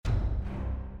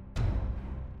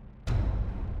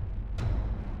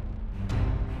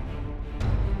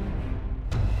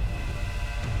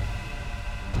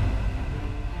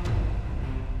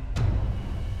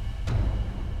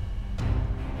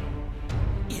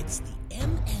It's the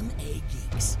MMA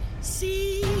Geeks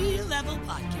C-Level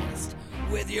Podcast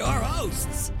with your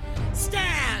hosts,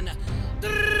 Stan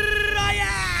Drayev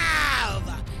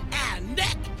and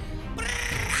Nick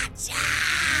Bracha.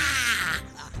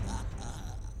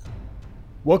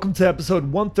 Welcome to episode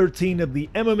 113 of the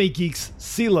MMA Geeks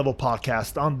C-Level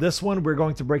Podcast. On this one, we're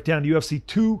going to break down UFC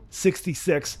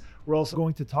 266. We're also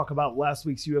going to talk about last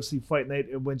week's UFC Fight Night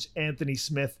in which Anthony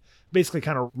Smith basically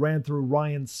kind of ran through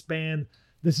Ryan Spann.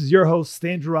 This is your host,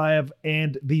 Stan Drayev,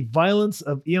 and the violence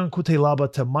of Ion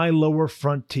Cutelaba to my lower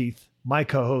front teeth, my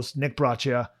co-host, Nick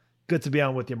Bracha. Good to be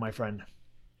on with you, my friend.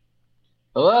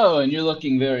 Hello, and you're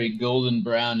looking very golden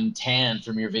brown and tan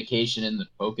from your vacation in the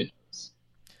Poconos.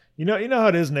 You know how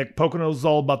it is, Nick. Poconos is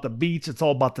all about the beach. It's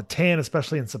all about the tan,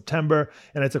 especially in September,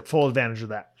 and I took full advantage of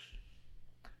that.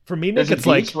 For me, Nick, it's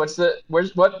like,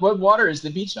 what water is the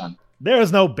beach on? There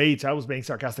is no beach. I was being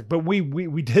sarcastic, but we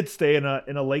did stay in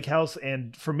a lake house,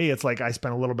 and for me, it's like I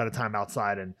spent a little bit of time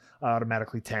outside and I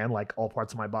automatically tan like all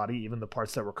parts of my body, even the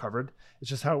parts that were covered. It's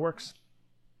just how it works.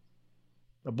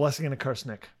 A blessing and a curse,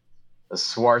 Nick. A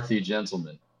swarthy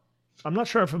gentleman. I'm not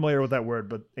sure I'm familiar with that word,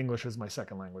 but English is my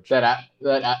second language. That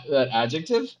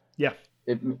adjective? Yeah.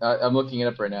 I'm looking it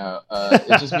up right now.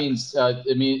 It just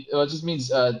means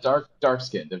dark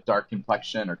skin, the dark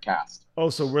complexion or cast. Oh,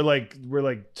 so we're like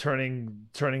turning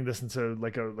this into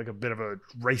like a bit of a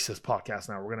racist podcast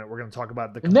now. We're gonna talk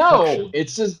about the complexion. No,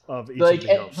 it's just of each like of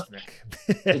the hosts, Nick.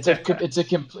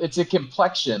 it's a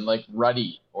complexion like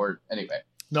ruddy or anyway.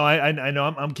 No, I know.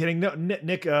 I'm kidding. No,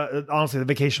 Nick. Honestly, the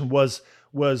vacation was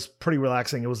pretty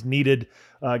relaxing. It was needed.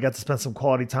 I got to spend some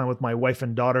quality time with my wife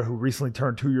and daughter, who recently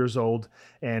turned 2 years old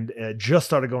and just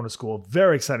started going to school.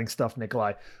 Very exciting stuff,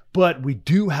 Nikolai. But we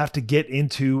do have to get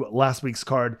into last week's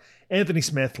card. Anthony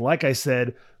Smith, like I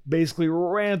said, basically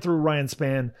ran through Ryan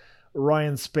Spann.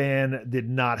 Ryan Spann did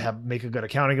not make a good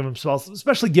accounting of himself,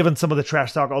 especially given some of the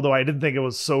trash talk, although I didn't think it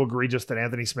was so egregious that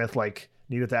Anthony Smith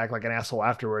needed to act like an asshole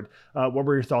afterward. What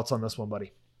were your thoughts on this one,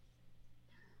 buddy?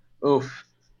 Oof.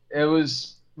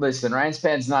 Listen, Ryan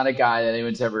Spann's not a guy that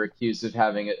anyone's ever accused of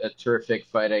having a terrific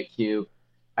fight IQ.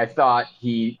 I thought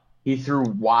he threw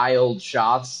wild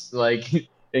shots, like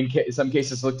in some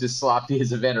cases looked as sloppy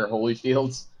as Evander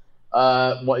Holyfield's.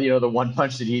 The one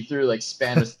punch that he threw, like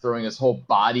Spann was throwing his whole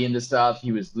body into stuff.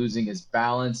 He was losing his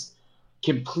balance,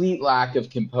 complete lack of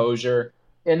composure.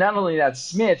 And not only that,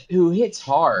 Smith, who hits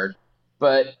hard,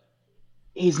 but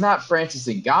he's not Francis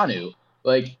Ngannou.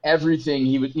 Like everything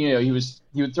he would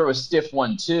throw a stiff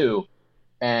 1-2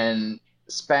 and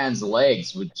Spann's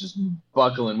legs would just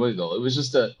buckle and wiggle. It was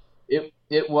just I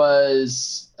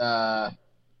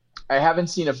haven't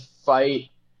seen a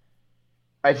fight.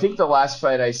 I think the last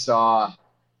fight I saw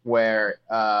where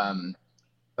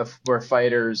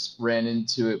fighters ran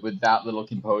into it with that little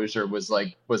composure was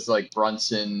like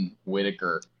Brunson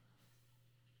Whitaker.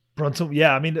 Brunson,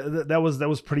 yeah, I mean that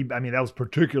was pretty. I mean that was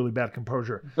particularly bad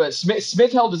composure. But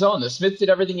Smith held his own. Though Smith did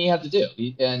everything he had to do,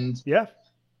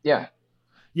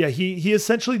 Yeah, he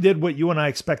essentially did what you and I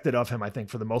expected of him. I think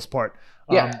for the most part.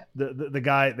 The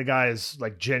guy is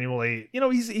like genuinely,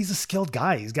 he's a skilled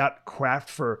guy. He's got craft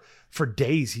for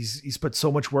days. He's put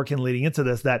so much work in leading into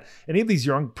this that any of these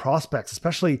young prospects,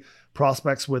 especially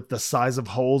prospects with the size of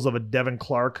holes of a Devin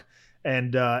Clark.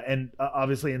 And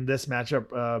obviously in this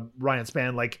matchup, Ryan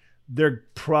Spann, they're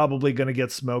probably going to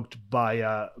get smoked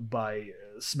by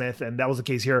Smith, and that was the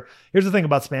case here. Here's the thing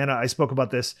about Spann. I spoke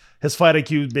about this. His fight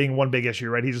IQ being one big issue,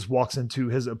 right? He just walks into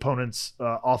his opponent's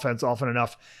offense often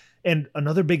enough. And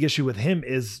another big issue with him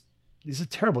is he's a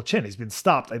terrible chin. He's been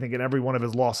stopped, I think, in every one of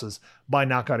his losses by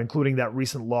knockout, including that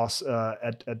recent loss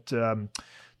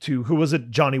to who was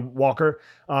it? Johnny Walker.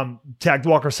 Tagged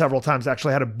Walker several times,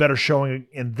 actually had a better showing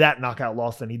in that knockout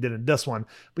loss than he did in this one.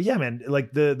 But yeah, man,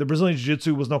 the Brazilian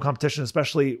Jiu-Jitsu was no competition,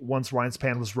 especially once Ryan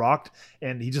Spann was rocked,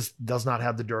 and he just does not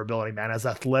have the durability, man. As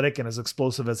athletic and as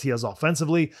explosive as he is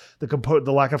offensively,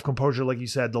 the lack of composure, like you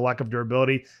said, the lack of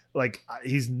durability,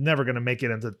 he's never going to make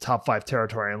it into top 5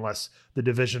 territory unless the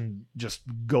division just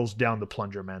goes down the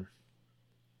plunger, man.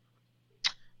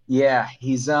 Yeah,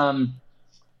 he's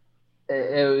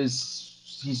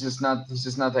just not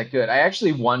that good. I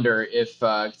actually wonder if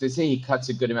they say he cuts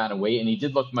a good amount of weight and he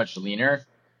did look much leaner.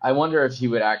 I wonder if he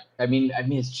would act. I mean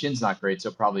his chin's not great, so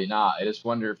probably not. I just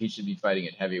wonder if he should be fighting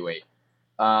at heavyweight,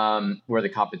 where the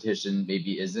competition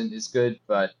maybe isn't as good.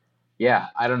 But yeah,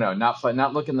 I don't know. Not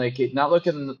looking like a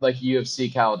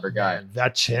UFC caliber guy. Man,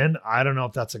 that chin, I don't know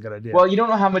if that's a good idea. Well, you don't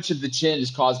know how much of the chin is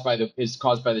caused by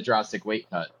the drastic weight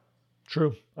cut.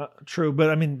 True. But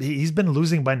I mean, he's been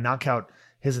losing by knockout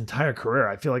his entire career.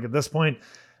 I feel like at this point,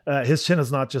 his chin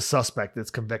is not just suspect;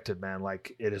 it's convicted, man.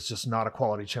 Like it is just not a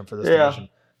quality chin for this division.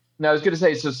 No, I was going to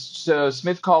say, so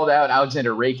Smith called out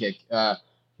Alexander Rakic,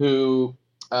 who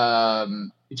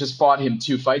just fought him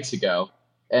 2 fights ago,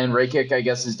 and Rakic, I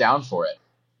guess, is down for it.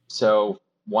 So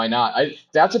why not?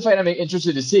 That's a fight I'm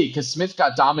interested to see because Smith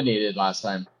got dominated last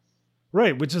time.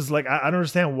 Right, which is like I don't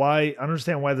understand why. I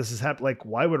understand why this is happening. Like,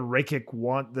 why would Rakic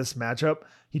want this matchup?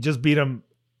 He just beat him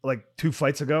like 2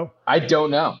 fights ago. I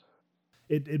don't know.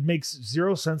 It makes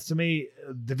zero sense to me,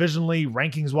 divisionally,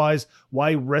 rankings wise.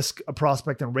 Why risk a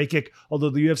prospect on Rakic? Although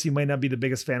the UFC might not be the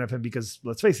biggest fan of him because,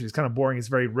 let's face it, he's kind of boring. He's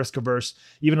very risk averse.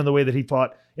 Even in the way that he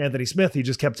fought Anthony Smith, he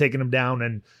just kept taking him down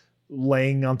and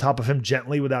laying on top of him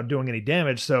gently without doing any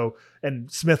damage. So, and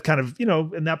Smith kind of,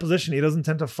 in that position, he doesn't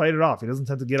tend to fight it off. He doesn't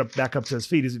tend to get back up to his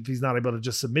feet if he's not able to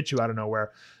just submit you out of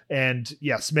nowhere. And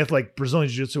yeah, Smith, like Brazilian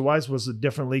Jiu-Jitsu wise, was a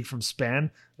different league from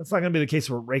Spann. That's not going to be the case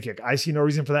with Rakic. I see no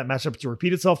reason for that matchup to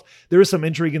repeat itself. There is some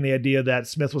intrigue in the idea that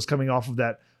Smith was coming off of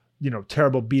that,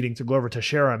 terrible beating to Glover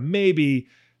Teixeira. Maybe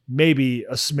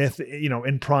a Smith,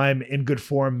 in prime, in good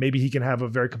form, maybe he can have a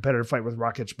very competitive fight with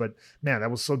Rakic. But man,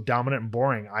 that was so dominant and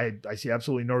boring. I see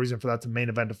absolutely no reason for that to main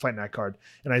event a fight night card.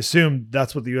 And I assume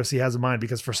that's what the UFC has in mind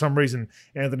because for some reason,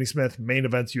 Anthony Smith main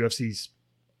events UFCs.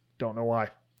 Don't know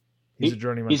why. He's a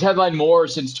journeyman. He's headlined more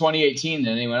since 2018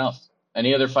 than anyone else.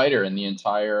 Any other fighter in the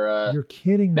entire. You're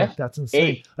kidding, Nick. That's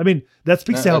insane. I mean, that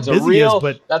speaks to how busy he is,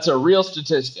 but that's a real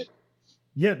statistic.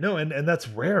 Yeah, no, and that's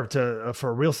rare for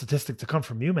a real statistic to come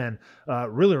from you, man.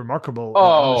 Really remarkable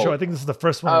on the show. I think this is the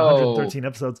first one in 113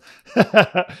 episodes.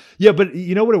 Yeah, but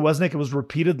you know what it was, Nick? It was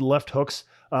repeated left hooks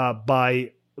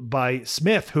by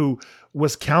Smith, who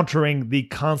was countering the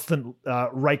constant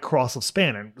right cross of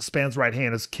Spann, and Spann's right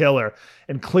hand is killer.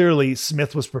 And clearly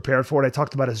Smith was prepared for it. I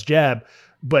talked about his jab,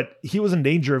 but he was in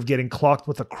danger of getting clocked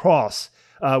with a cross.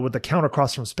 With the counter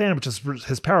cross from Spann, which is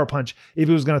his power punch, if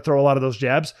he was going to throw a lot of those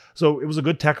jabs. So it was a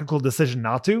good technical decision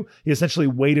not to. He essentially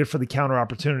waited for the counter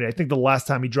opportunity. I think the last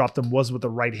time he dropped him was with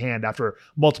the right hand after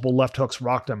multiple left hooks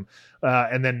rocked him.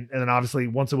 And then obviously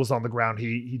once it was on the ground,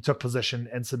 he took position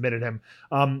and submitted him.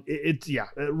 Ryan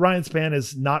Spann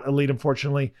is not elite,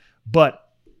 unfortunately, but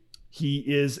he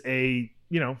is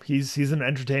he's an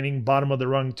entertaining bottom of the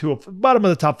rung, bottom of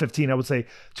the top 15, I would say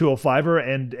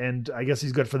 205er. And I guess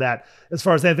he's good for that. As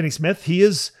far as Anthony Smith,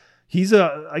 he's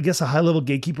I guess a high level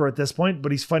gatekeeper at this point,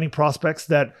 but he's fighting prospects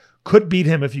that could beat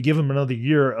him if you give him another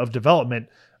year of development.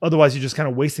 Otherwise, you're just kind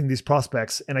of wasting these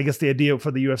prospects. And I guess the idea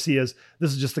for the UFC is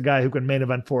this is just a guy who can main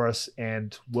event for us,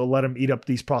 and we'll let him eat up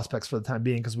these prospects for the time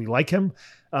being because we like him.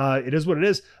 It is what it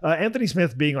is. Anthony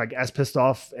Smith being like as pissed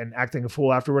off and acting a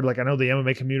fool afterward. Like I know the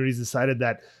MMA community's decided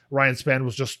that Ryan Spann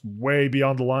was just way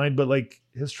beyond the line, but like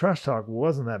his trash talk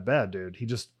wasn't that bad, dude. He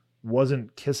just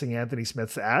wasn't kissing Anthony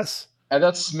Smith's ass. I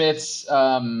thought Smith's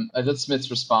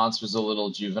response was a little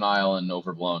juvenile and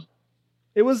overblown.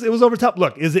 It was over top.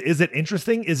 Look, is it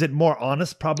interesting? Is it more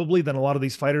honest probably than a lot of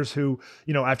these fighters who,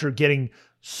 after getting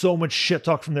so much shit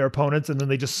talk from their opponents and then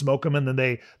they just smoke them and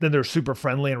then they're super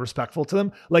friendly and respectful to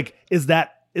them? Like, it's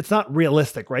not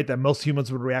realistic, right? That most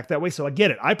humans would react that way. So I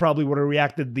get it. I probably would have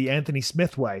reacted the Anthony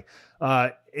Smith way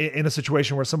in a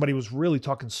situation where somebody was really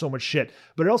talking so much shit.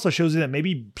 But it also shows you that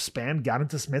maybe Spann got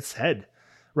into Smith's head.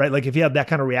 Right? Like if he had that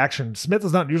kind of reaction, Smith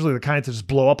is not usually the kind to just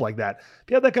blow up like that. If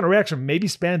he had that kind of reaction, maybe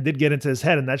Spann did get into his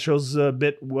head, and that shows a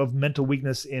bit of mental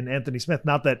weakness in Anthony Smith.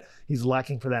 Not that he's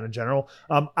lacking for that in general.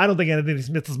 I don't think Anthony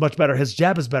Smith is much better. His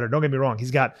jab is better. Don't get me wrong.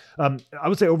 He's got, I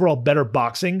would say overall better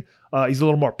boxing. He's a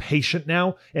little more patient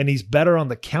now, and he's better on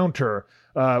the counter,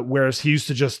 whereas he used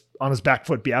to just on his back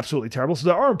foot be absolutely terrible. So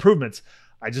there are improvements.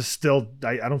 I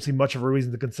don't see much of a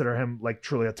reason to consider him like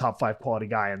truly a top 5 quality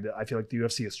guy. And I feel like the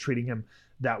UFC is treating him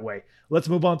that way. Let's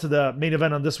move on to the main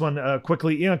event on this one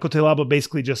quickly. Ian Cutelaba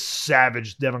basically just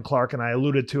savaged Devin Clark, and I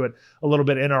alluded to it a little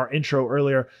bit in our intro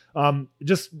earlier.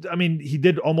 He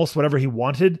did almost whatever he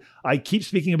wanted. I keep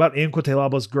speaking about Ian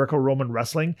Cutelaba's Greco-Roman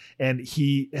wrestling, and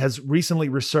he has recently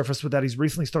resurfaced with that. He's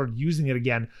recently started using it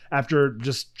again after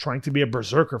just trying to be a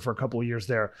berserker for a couple of years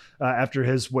there, after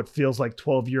his what feels like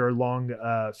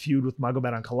 12-year-long feud with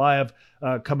Magomed Ankalaev,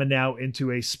 coming now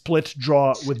into a split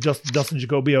draw with Dustin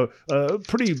Jacoby, a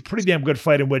pretty damn good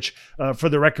fight in which, for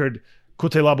the record,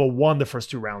 Cutelaba won the first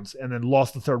 2 rounds and then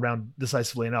lost the 3rd round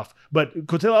decisively enough. But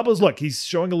Cutelaba's, look, he's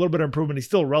showing a little bit of improvement. He's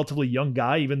still a relatively young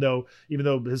guy, even though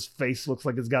his face looks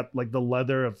like it's got like the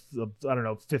leather of I don't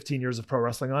know, 15 years of pro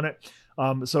wrestling on it.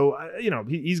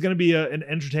 He's going to be an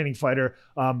entertaining fighter.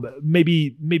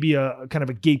 Maybe a kind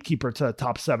of a gatekeeper to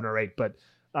top 7 or 8, but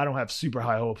I don't have super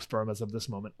high hopes for him as of this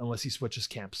moment, unless he switches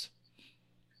camps.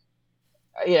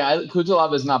 Yeah,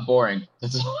 Cutelaba is not boring.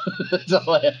 That's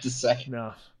all I have to say.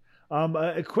 No,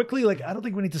 Quickly, like, I don't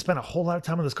think we need to spend a whole lot of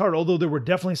time on this card, although there were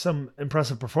definitely some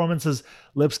impressive performances.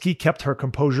 Lipski kept her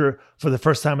composure for the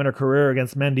first time in her career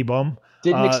against Mandy Baum.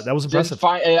 That was impressive.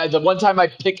 The one time I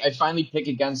finally pick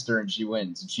against her and she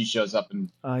wins and she shows up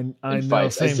in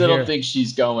fights. I still don't think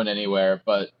she's going anywhere,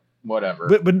 but whatever.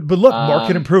 But look,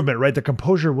 market improvement, right? The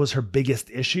composure was her biggest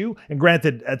issue. And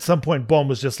granted, at some point, Baum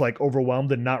was just like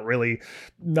overwhelmed and not really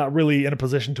in a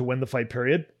position to win the fight,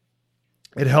 period.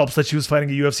 It helps that she was fighting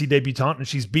a UFC debutante and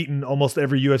she's beaten almost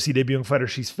every UFC debuting fighter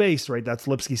she's faced, right? That's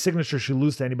Lipski's signature. She'll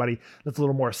lose to anybody that's a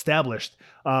little more established.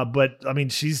 But I mean,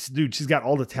 she's got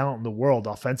all the talent in the world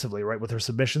offensively, right? With her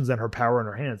submissions and her power in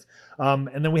her hands.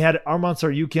 And then we had Arman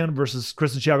Tsarukyan versus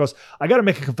Kristen Chiagos. I got to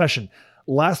make a confession.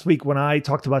 Last week when I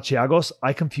talked about Chiagos,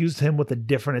 I confused him with a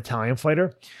different Italian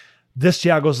fighter. This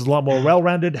Chiagos is a lot more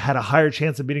well-rounded, had a higher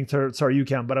chance of beating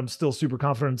Tsarukyan, but I'm still super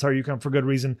confident in Tsarukyan for good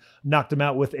reason. Knocked him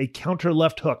out with a counter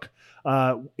left hook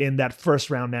in that first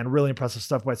round, man. Really impressive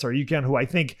stuff by Tsarukyan, who I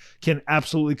think can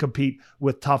absolutely compete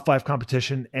with top 5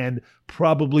 competition and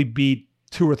probably beat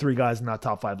 2 or 3 guys in that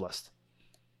top 5 list.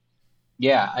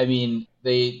 Yeah, I mean,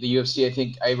 the UFC, I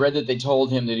think, I read that they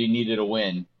told him that he needed a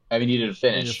win. I mean, he needed a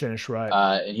finish. He needed a finish,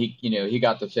 right. And he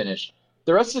got the finish.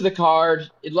 The rest of the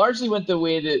card, it largely went the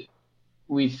way that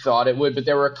we thought it would, but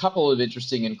there were a couple of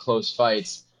interesting and close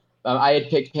fights. I had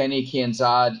picked Penny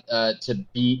Kianzad to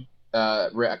beat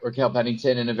Raquel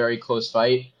Pennington in a very close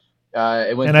fight.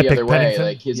 It went the other way. Pennington.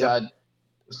 Like Kianzad,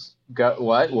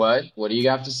 what do you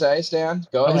have to say, Stan?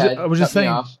 Go ahead. I was just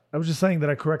saying that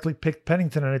I correctly picked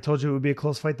Pennington, and I told you it would be a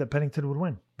close fight that Pennington would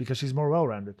win because she's more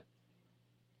well-rounded.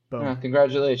 Boom.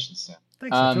 Congratulations, Stan.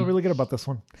 Thanks. I feel really good about this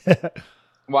one.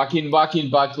 Joaquin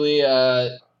Buckley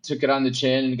took it on the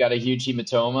chin and got a huge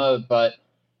hematoma, but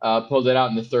pulled it out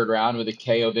in the 3rd round with a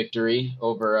KO victory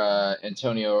over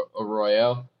Antonio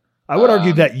Arroyo. I would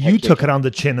argue that you took it on the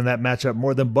chin in that matchup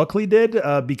more than Buckley did,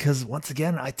 because once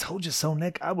again, I told you so,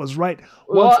 Nick. I was right.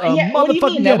 What do you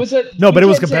mean? That was but it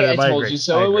was competitive. I told you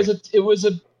so. It was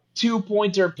a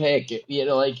 2-pointer pick.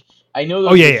 I know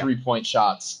those were 3-point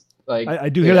shots. Like, I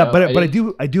do hear that, but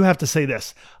I do have to say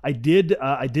this. I did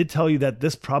tell you that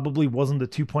this probably wasn't the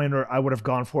 2-pointer I would have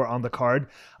gone for on the card.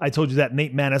 I told you that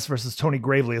Nate Maness versus Tony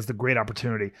Gravely is the great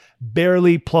opportunity.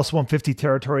 Barely plus 150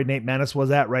 territory Nate Maness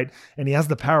was at, right? And he has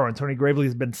the power, and Tony Gravely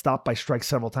has been stopped by strikes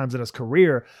several times in his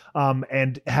career.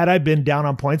 And had I been down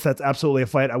on points, that's absolutely a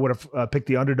fight I would have picked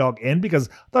the underdog in, because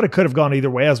I thought it could have gone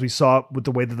either way, as we saw with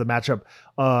the way that the matchup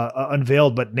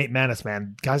unveiled. But Nate Maness,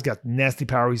 man, guy's got nasty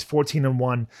power. He's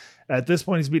 14-1. At this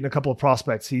point, he's beaten a couple of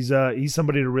prospects. He's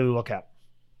somebody to really look at.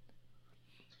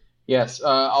 Yes.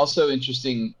 Also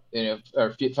interesting,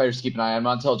 fighters to keep an eye on.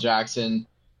 Montel Jackson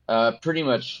pretty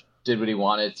much did what he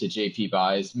wanted to JP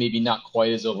Buys. Maybe not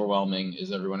quite as overwhelming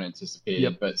as everyone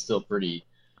anticipated, but still pretty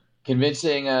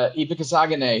convincing. Ipa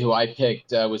Kasagane, who I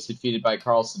picked, was defeated by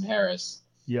Carlson Harris.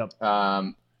 Yep.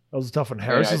 That was a tough one.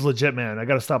 Harris is legit, man. I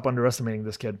got to stop underestimating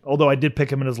this kid. Although I did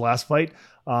pick him in his last fight.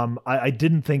 I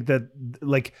didn't think that,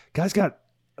 like, guy's got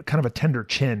kind of a tender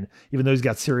chin, even though he's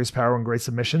got serious power and great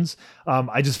submissions.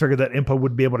 I just figured that Impa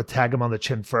would be able to tag him on the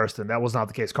chin first, and that was not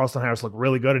the case. Carlson Harris looked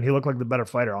really good, and he looked like the better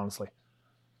fighter, honestly.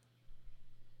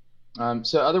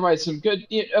 So otherwise, some good,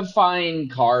 a fine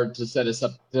card to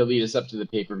lead us up to the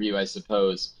pay-per-view, I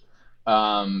suppose.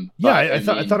 I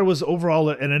thought it was overall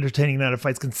an entertaining night of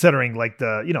fights, considering like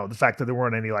the fact that there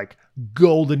weren't any like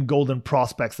golden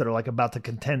prospects that are like about to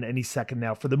contend any second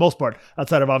now, for the most part,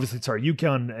 outside of obviously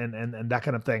Tsarukyan and that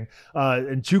kind of thing.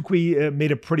 And Chukwi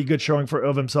made a pretty good showing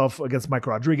of himself against Mike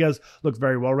Rodriguez, looked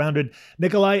very well rounded.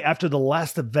 Nikolai, after the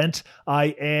last event,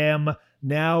 I am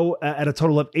now at a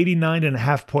total of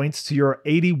 89.5 points to your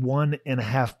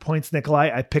 81.5 points,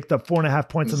 Nikolai. I picked up 4.5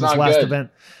 points in this last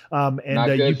event.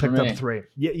 And you picked up 3.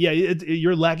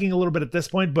 You're lagging a little bit at this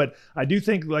point, but I do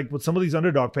think, like, with some of these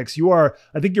underdog picks, I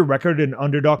think your record in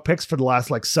underdog picks for the last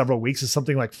like several weeks is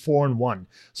something like 4-1.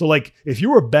 So like, if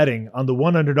you were betting on the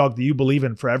one underdog that you believe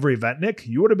in for every event, Nick,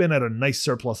 you would have been at a nice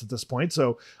surplus at this point.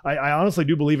 So I honestly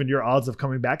do believe in your odds of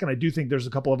coming back. And I do think there's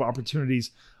a couple of opportunities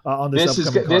on this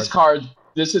upcoming card.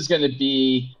 This is going to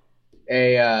be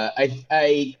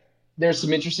there's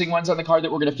some interesting ones on the card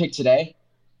that we're going to pick today.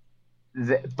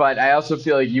 But I also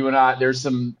feel like there's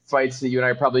some fights that you and I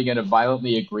are probably going to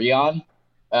violently agree on.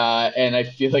 And I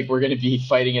feel like we're going to be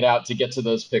fighting it out to get to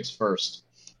those picks first.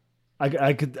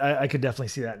 I could definitely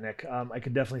see that, Nick. I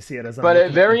could definitely see it as. But a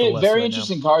very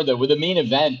interesting card though, with a main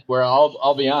event where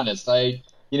I'll be honest,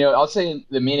 I'll say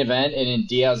the main event and in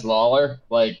Diaz Lawler,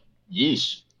 like,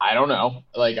 yeesh. I don't know.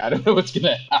 Like, I don't know what's going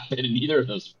to happen in either of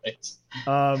those fights.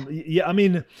 Yeah, I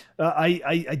mean,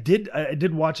 I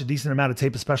did watch a decent amount of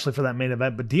tape, especially for that main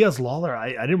event. But Diaz Lawler, I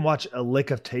didn't watch a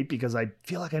lick of tape because I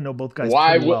feel like I know both guys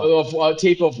Why? pretty well.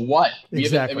 Tape of what?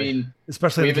 Exactly. I mean,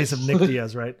 especially in the case of Nick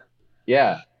Diaz, right?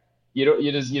 Yeah, you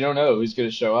don't know who's going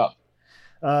to show up.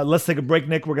 Let's take a break,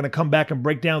 Nick. We're going to come back and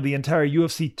break down the entire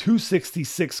UFC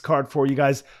 266 card for you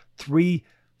guys. 3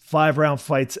 5-round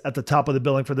fights at the top of the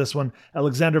billing for this one.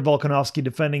 Alexander Volkanovski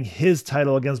defending his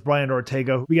title against Brian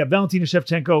Ortega. We got Valentina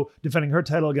Shevchenko defending her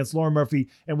title against Lauren Murphy.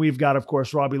 And we've got, of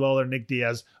course, Robbie Lawler, Nick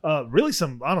Diaz. Really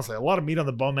honestly, a lot of meat on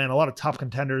the bone, man. A lot of top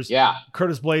contenders. Yeah.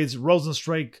 Curtis Blades,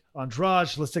 Rosenstrike,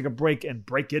 Andrade. Let's take a break and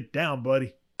break it down,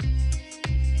 buddy.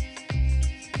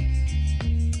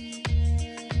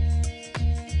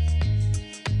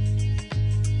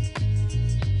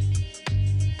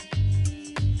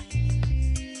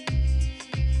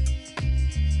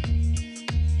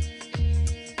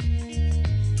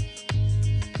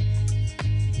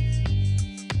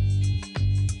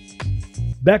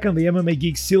 Back on the MMA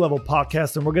Geeks C-Level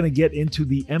podcast, and we're going to get into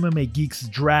the MMA Geeks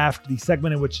draft, the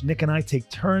segment in which Nick and I take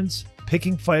turns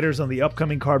picking fighters on the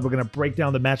upcoming card. We're going to break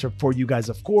down the matchup for you guys,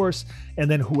 of course, and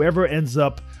then whoever ends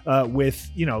up with,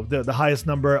 the highest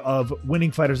number of winning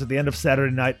fighters at the end of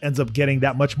Saturday night ends up getting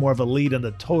that much more of a lead in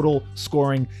the total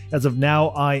scoring. As of now,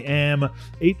 I am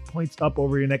 8 points up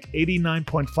over your Nick,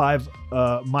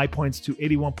 89.5 my points to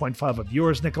 81.5 of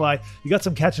yours, Nikolai. You got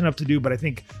some catching up to do, but I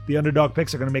think the underdog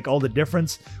picks are going to make all the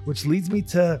difference, which leads me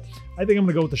to, I think I'm going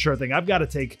to go with the sure thing. I've got to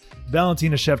take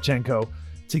Valentina Shevchenko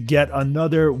to get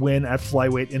another win at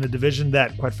flyweight in a division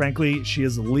that, quite frankly, she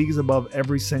is leagues above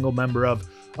every single member of.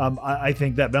 I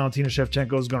think that Valentina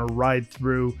Shevchenko is going to ride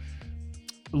through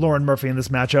Lauren Murphy in this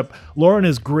matchup. Lauren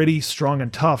is gritty, strong,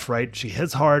 and tough, right? She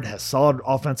hits hard, has solid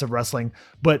offensive wrestling,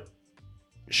 but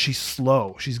she's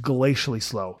slow. She's glacially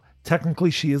slow.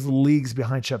 Technically, she is leagues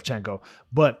behind Shevchenko,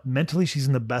 but mentally, she's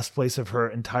in the best place of her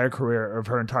entire career, of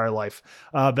her entire life.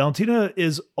 Valentina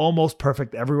is almost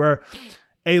perfect everywhere.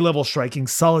 A-level striking,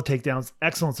 solid takedowns,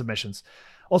 excellent submissions.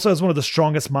 Also has one of the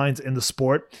strongest minds in the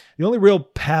sport. The only real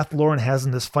path Lauren has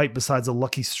in this fight besides a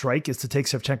lucky strike is to take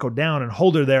Shevchenko down and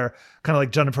hold her there, kind of like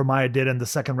Jennifer Maia did in the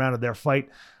second round of their fight.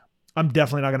 I'm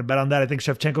definitely not going to bet on that. I think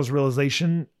Shevchenko's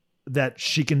realization that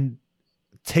she can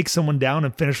take someone down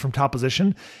and finish from top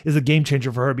position is a game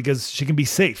changer for her because she can be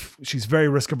safe. She's very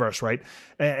risk averse, right?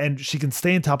 And she can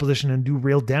stay in top position and do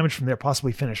real damage from there,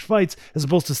 possibly finish fights, as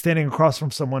opposed to standing across from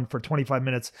someone for 25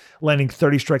 minutes, landing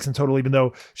 30 strikes in total, even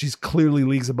though she's clearly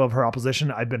leagues above her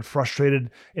opposition. I've been frustrated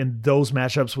in those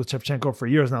matchups with Shevchenko for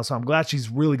years now, so I'm glad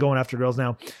she's really going after girls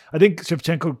now. I think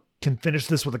Shevchenko can finish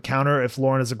this with a counter if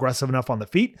Lauren is aggressive enough on the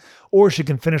feet, or she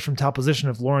can finish from top position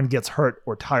if Lauren gets hurt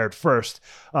or tired first.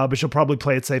 But she'll probably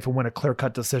play it safe and win a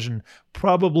clear-cut decision,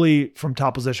 probably from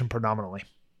top position predominantly.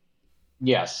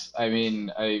 Yes, I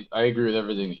mean, I agree with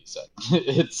everything that you said.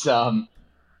 It's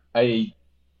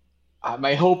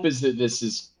my hope is that this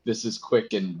is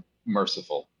quick and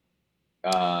merciful.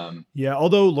 Yeah,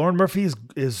 although Lauren Murphy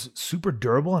is super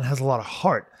durable and has a lot of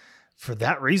heart. For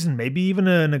that reason, maybe even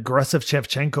an aggressive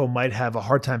Shevchenko might have a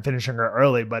hard time finishing her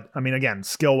early. But I mean, again,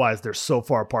 skill-wise, they're so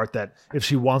far apart that if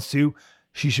she wants to,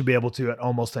 she should be able to at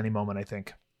almost any moment, I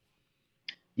think.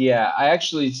 Yeah, I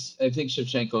think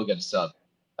Shevchenko will get a sub,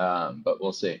 but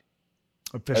we'll see.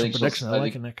 Official prediction. I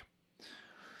like it, Nick.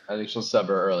 I think she'll sub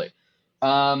her early.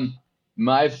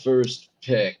 My first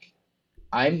pick,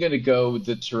 I'm going to go with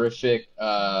the terrific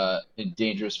and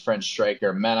dangerous French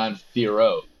striker, Manon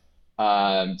Fiorot.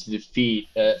 To defeat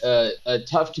a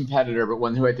tough competitor, but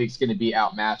one who I think is going to be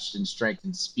outmatched in strength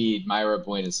and speed, Mayra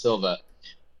Buena Silva.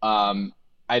 I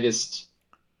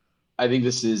think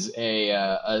this is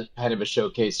a kind of a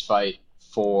showcase fight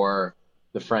for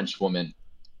the French woman,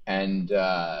 and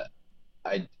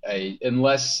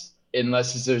unless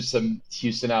there's some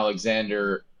Houston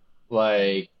Alexander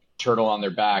like turtle on their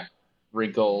back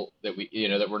wrinkle that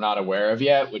we're not aware of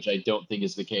yet, which I don't think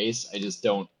is the case.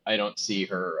 I don't see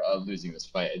her losing this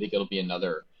fight. I think it'll be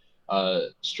another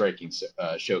striking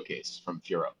showcase from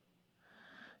Fiorot.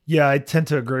 Yeah, I tend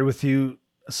to agree with you.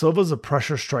 Silva's a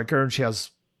pressure striker and she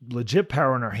has legit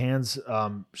power in her hands.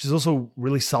 She's also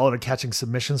really solid at catching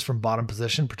submissions from bottom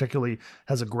position, particularly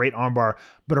has a great armbar,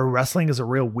 but her wrestling is a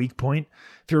real weak point.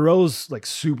 Fiorot's like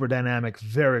super dynamic,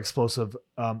 very explosive,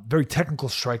 very technical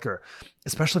striker,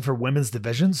 especially for women's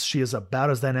divisions. She is about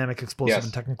as dynamic, explosive,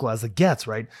 and technical as it gets,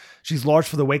 right? She's large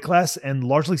for the weight class and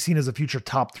largely seen as a future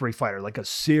top 3 fighter, like a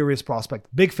serious prospect.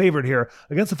 Big favorite here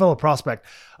against a fellow prospect.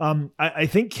 I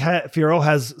think Fiorot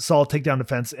has solid takedown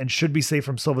defense and should be safe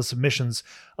from Silva's submissions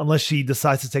unless she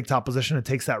decides to take top position and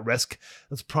takes that risk.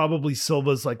 That's probably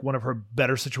Silva's like one of her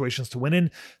better situations to win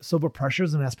in. Silva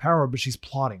pressures and has power, but she's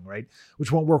plotting, right?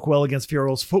 Which won't work well against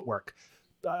Fiorot's footwork.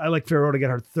 I like Fiorot to get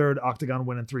her 3rd octagon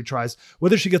win in 3 tries.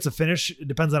 Whether she gets a finish, it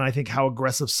depends on, I think, how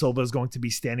aggressive Silva is going to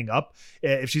be standing up.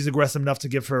 If she's aggressive enough to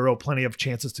give Fiorot plenty of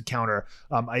chances to counter,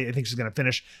 I think she's going to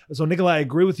finish. So, Nikolai, I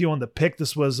agree with you on the pick.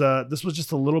 This was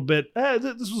just a little bit.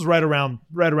 This was right around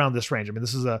this range. I mean,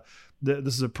 this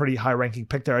is a pretty high ranking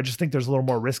pick there. I just think there's a little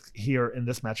more risk here in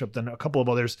this matchup than a couple of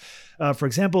others. For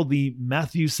example, the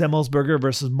Matthew Semmelsberger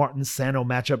versus Martin Sano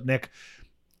matchup. Nick,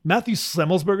 Matthew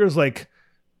Semmelsberger is like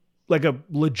a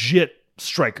legit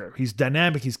striker. He's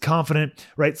dynamic. He's confident,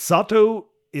 right? Sato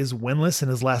is winless in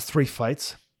his last 3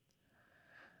 fights.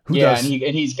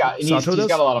 He's got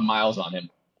a lot of miles on him.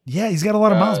 Yeah, he's got a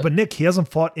lot of miles, but Nick, he hasn't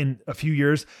fought in a few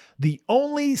years. The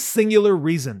only singular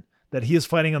reason that he is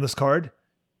fighting on this card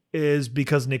is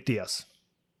because Nick Diaz.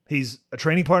 He's a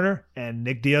training partner, and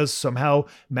Nick Diaz somehow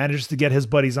manages to get his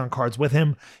buddies on cards with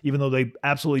him, even though they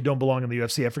absolutely don't belong in the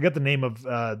UFC. I forget the name of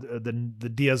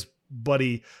the Diaz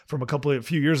buddy from a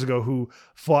few years ago who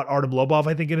fought Artem Lobov,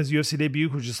 I think, in his UFC debut,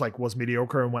 who just like was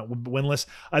mediocre and went winless.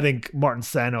 I think Martin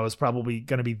Sano is probably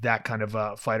going to be that kind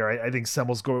of fighter. I think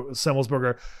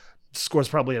Semmelsberger scores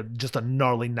probably just a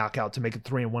gnarly knockout to make it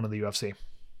 3-1 in the UFC.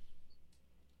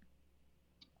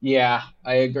 Yeah,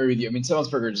 I agree with you. I mean,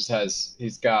 Semmelsberger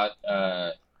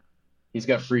he's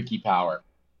got freaky power.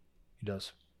 He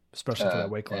does, especially for that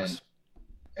weight class.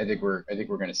 I think we're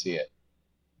going to see it.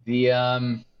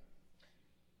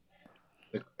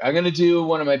 I'm going to do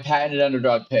one of my patented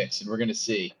underdog picks, and we're going to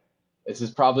see. This is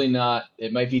probably not.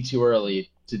 It might be too early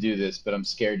to do this, but I'm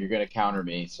scared you're going to counter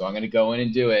me, so I'm going to go in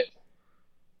and do it.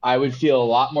 I would feel a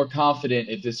lot more confident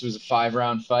if this was a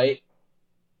 5-round fight,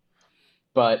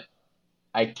 but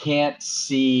I can't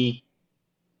see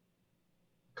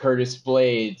Curtis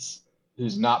Blaydes,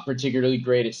 who's not particularly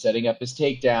great at setting up his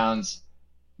takedowns,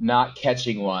 not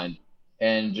catching one.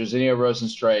 And Jairzinho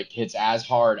Rozenstruik hits as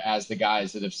hard as the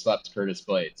guys that have slept Curtis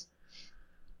Blaydes.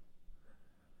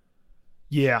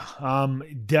 Yeah,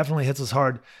 definitely hits as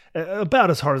hard, about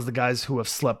as hard as the guys who have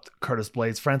slept Curtis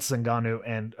Blaydes. Francis Ngannou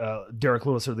and Derek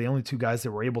Lewis are the only 2 guys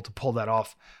that were able to pull that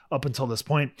off up until this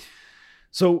point.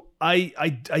 So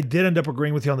I did end up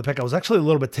agreeing with you on the pick. I was actually a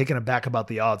little bit taken aback about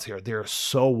the odds here. They're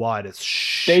so wide. It's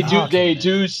shocking. I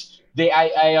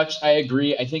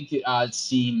agree. I think the odds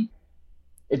seem.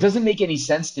 It doesn't make any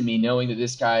sense to me knowing that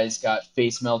this guy's got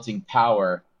face melting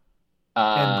power.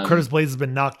 And Curtis Blaydes has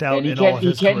been knocked out in all of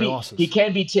his career losses. He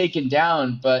can be taken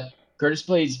down, but Curtis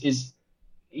Blaydes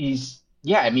he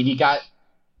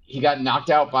got knocked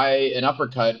out by an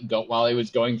uppercut while he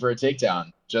was going for a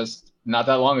takedown just not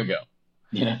that long ago.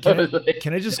 Yeah.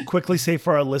 Can I just quickly say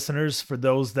for our listeners, for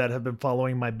those that have been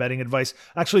following my betting advice,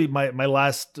 actually my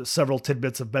last several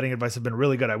tidbits of betting advice have been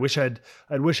really good. I wish I'd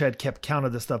kept count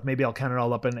of this stuff. Maybe I'll count it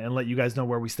all up and let you guys know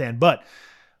where we stand. But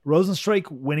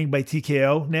Rozenstruik winning by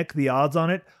TKO, Nick, the odds on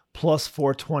it, plus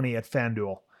 420 at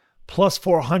FanDuel, plus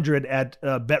 400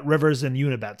 at Bet Rivers and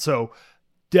Unibet. So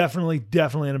definitely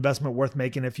an investment worth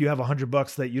making. If you have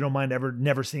 $100 that you don't mind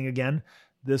never seeing again,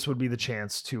 this would be the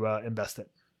chance to invest it.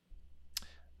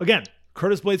 Again,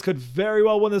 Curtis Blaydes could very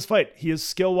well win this fight. He is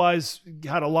skill-wise,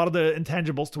 had a lot of the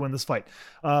intangibles to win this fight.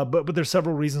 But there's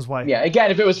several reasons why. Yeah, again,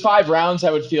 if it was 5 rounds,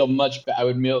 I would feel much better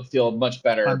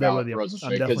about Rozenstruik.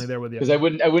 I'm definitely there with you. Because I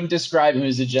wouldn't describe him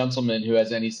as a gentleman who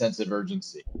has any sense of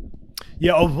urgency.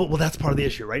 Yeah, well, that's part of the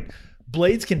issue, right?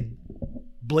 Blaydes can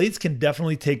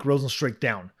definitely take Rozenstruik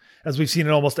down, as we've seen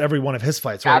in almost every one of his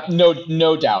fights, right? No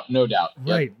doubt.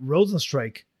 Right, yep.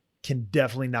 Rozenstruik can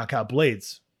definitely knock out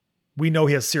Blaydes. We know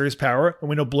he has serious power, and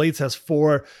we know Blaydes has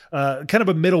 4, kind of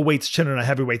a middleweight's chin and a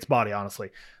heavyweight's body,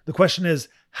 honestly. The question is,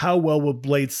 how well will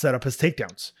Blaydes set up his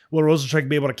takedowns? Will Rozenstruik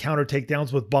be able to counter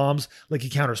takedowns with bombs like he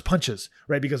counters punches,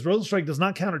 right? Because Rozenstruik does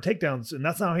not counter takedowns, and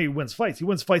that's not how he wins fights. He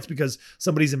wins fights because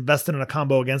somebody's invested in a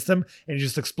combo against him, and he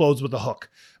just explodes with a hook.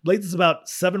 Blaydes is about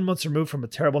 7 months removed from a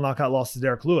terrible knockout loss to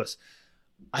Derek Lewis.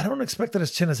 I don't expect that his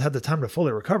chin has had the time to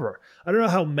fully recover. I don't know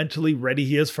how mentally ready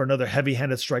he is for another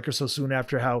heavy-handed striker so soon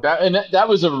after how... That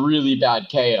was a really bad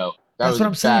KO. That's what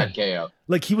I'm saying. Bad KO.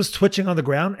 Like, he was twitching on the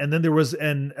ground, and then there was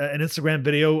an Instagram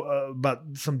video about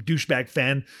some douchebag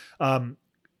fan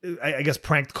I guess,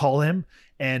 pranked call him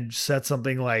and said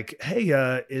something like, "Hey,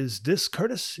 is this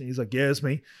Curtis?" And he's like, "Yeah, it's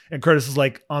me." And Curtis is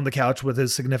like on the couch with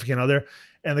his significant other.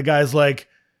 And the guy's like,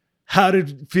 "How did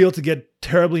it feel to get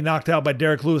terribly knocked out by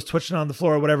Derek Lewis twitching on the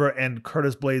floor or whatever?" And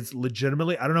Curtis Blades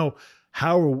legitimately, I don't know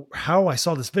how I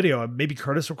saw this video. Maybe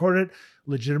Curtis recorded it.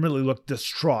 Legitimately looked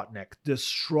distraught, Nick.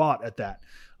 Distraught at that.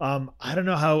 I don't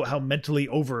know how mentally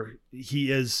over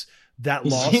he is. That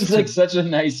loss. He seems like such a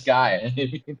nice guy.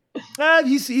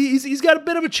 He's got a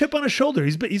bit of a chip on his shoulder.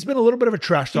 He's been a little bit of a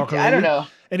trash talker. I don't know.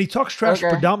 And he talks trash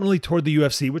predominantly toward the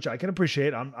UFC, which I can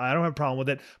appreciate. I don't have a problem with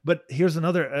it. But here's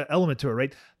another element to it,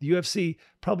 right? The UFC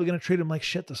probably going to treat him like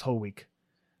shit this whole week.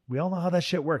 We all know how that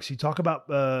shit works. You talk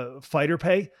about fighter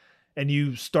pay and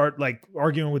you start like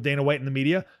arguing with Dana White in the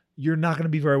media, you're not going to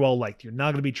be very well liked. You're not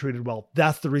going to be treated well.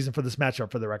 That's the reason for this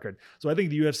matchup, for the record. So I think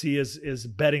the UFC is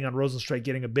betting on Rozenstruik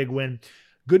getting a big win.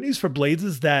 Good news for Blades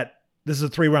is that this is a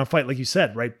 3-round fight, like you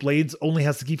said, right? Blades only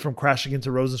has to keep from crashing into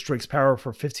Rozenstruik's power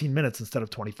for 15 minutes instead of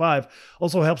 25.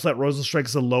 Also helps that Rozenstruik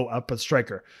is a low output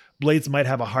striker. Blades might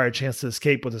have a higher chance to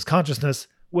escape with his consciousness,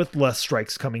 with less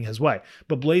strikes coming his way.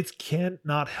 But Blades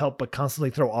cannot help but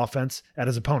constantly throw offense at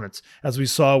his opponents, as we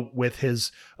saw with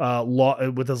his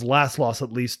last loss,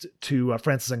 at least, to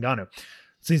Francis Ngannou.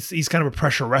 Since he's kind of a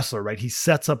pressure wrestler, right? He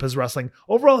sets up his wrestling.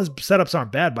 Overall, his setups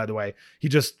aren't bad, by the way. He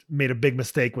just made a big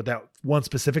mistake with that one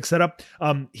specific setup.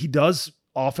 He does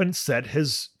often set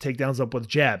his takedowns up with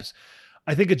jabs.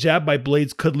 I think a jab by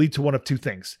Blades could lead to one of two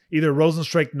things. Either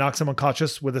Rozenstruik knocks him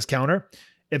unconscious with his counter,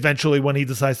 eventually when he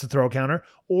decides to throw a counter,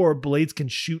 or Blades can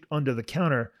shoot under the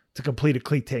counter to complete a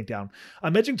cleat takedown.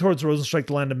 I'm edging towards Rozenstruik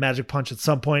to land a magic punch at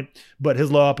some point, but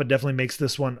his low output definitely makes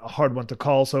this one a hard one to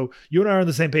call. So you and I are on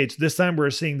the same page. This time we're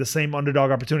seeing the same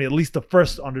underdog opportunity, at least the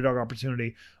first underdog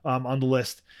opportunity on the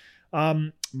list.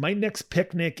 My next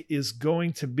pick, Nick, is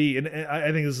going to be, and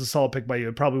I think this is a solid pick by you.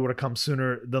 It probably would have come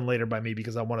sooner than later by me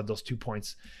because I wanted those 2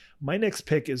 points. My next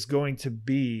pick is going to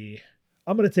be,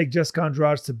 I'm going to take Jessica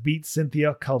Andrade to beat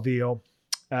Cynthia Calvillo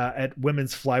at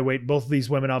women's flyweight. Both of these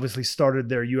women obviously started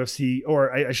their UFC,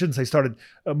 or I shouldn't say started,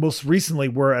 most recently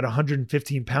were at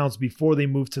 115 pounds before they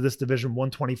moved to this division,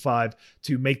 125,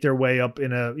 to make their way up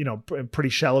in a pretty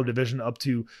shallow division up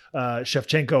to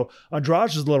Shevchenko. Andrade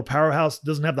is a little powerhouse,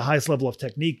 doesn't have the highest level of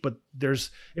technique, but there's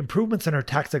improvements in her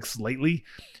tactics lately.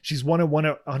 She's 1-1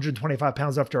 at 125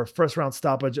 pounds after a first-round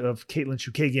stoppage of Caitlin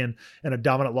Chukagian and a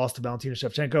dominant loss to Valentina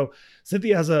Shevchenko.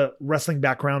 Cynthia has a wrestling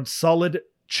background, solid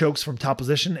chokes from top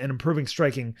position, and improving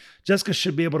striking. Jessica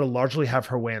should be able to largely have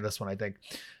her way in this one, I think.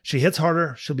 She hits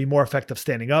harder. She'll be more effective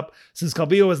standing up. Since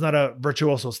Calvillo is not a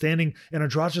virtuoso standing, and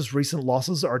Andrade's recent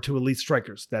losses are to elite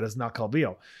strikers. That is not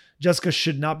Calvillo. Jessica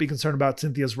should not be concerned about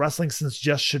Cynthia's wrestling, since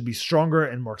Jess should be stronger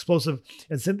and more explosive,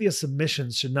 and Cynthia's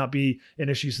submissions should not be an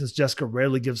issue, since Jessica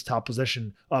rarely gives top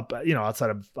position up,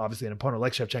 outside of obviously an opponent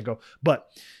like Shevchenko. But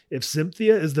if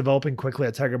Cynthia is developing quickly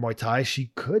at Tiger Muay Thai,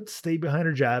 she could stay behind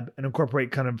her jab and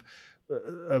incorporate kind of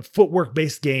a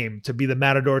footwork-based game to be the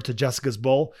matador to Jessica's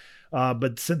bull.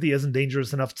 But Cynthia isn't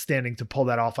dangerous enough standing to pull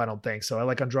that off, I don't think. So I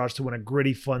like Andrade to win a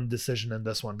gritty, fun decision in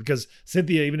this one, because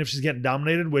Cynthia, even if she's getting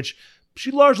dominated, which she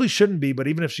largely shouldn't be, but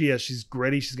even if she is, she's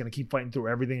gritty. She's going to keep fighting through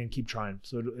everything and keep trying.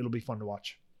 So it'll be fun to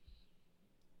watch.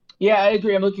 Yeah, I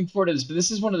agree. I'm looking forward to this, but this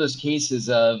is one of those cases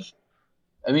of,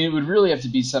 it would really have to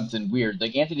be something weird.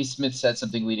 Like Anthony Smith said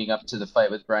something leading up to the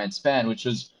fight with Brian Spann, which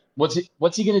was, what's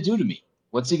he going to do to me?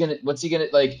 What's he going to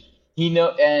like,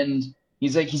 and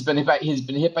he's like, he's been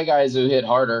hit by guys who hit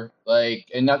harder,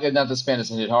 like, and not that Spann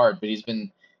doesn't hit hard, but he's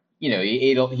been, he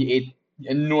ate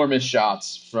enormous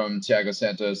shots from Thiago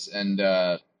Santos and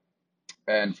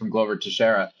from Glover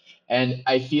Teixeira. And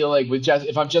I feel like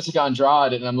if I'm Jessica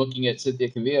Andrade and I'm looking at Cynthia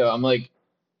Calvillo, I'm like,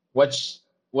 what's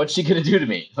she gonna do to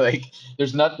me? Like,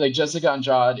 there's not, like, Jessica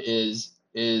Andrade is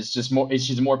just more,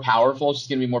 she's more powerful. She's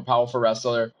gonna be a more powerful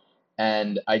wrestler,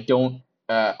 and I don't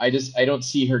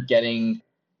see her getting,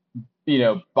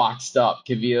 boxed up.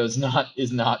 Calvillo is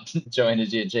not Joanna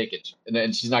Jędrzejczyk,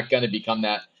 and she's not gonna become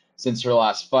that since her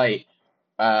last fight.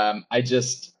 I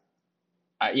just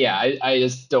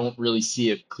don't really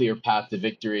see a clear path to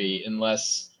victory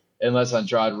unless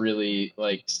Andrade really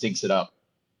like stinks it up.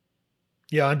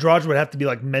 Yeah, Andrade would have to be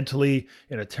like mentally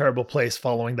in a terrible place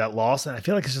following that loss. And I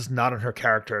feel like it's just not in her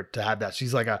character to have that.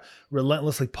 She's like a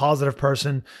relentlessly positive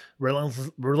person,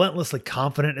 relentlessly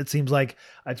confident, it seems like.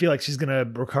 I feel like she's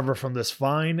going to recover from this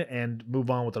fine and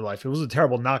move on with her life. If it was a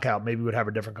terrible knockout, maybe we'd have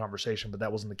a different conversation, but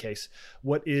that wasn't the case.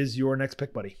 What is your next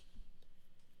pick, buddy?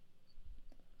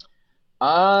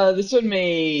 This one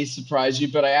may surprise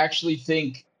you, but I actually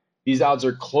think these odds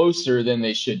are closer than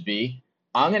they should be.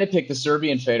 I'm going to pick the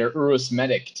Serbian fighter Uros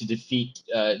Medic to defeat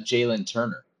Jalen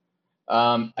Turner.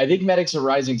 I think Medic's a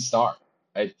rising star.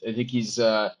 I think he's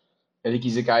a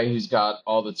guy who's got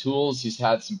all the tools. He's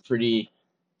had some pretty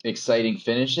exciting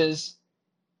finishes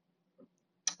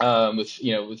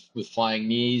with flying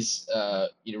knees.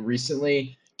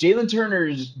 Recently, Jalen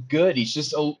Turner's good. He's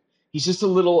just a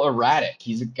little erratic.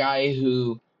 He's a guy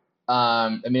who,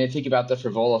 I mean, I think about the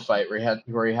Frivola fight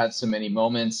where he had so many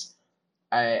moments.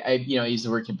 I use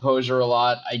the word composure a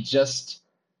lot.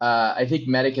 I think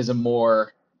Medic is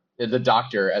the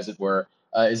doctor, as it were,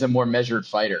 is a more measured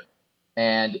fighter,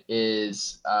 and I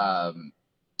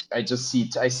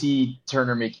see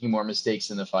Turner making more mistakes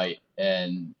in the fight,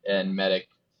 and Medic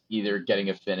either getting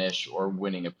a finish or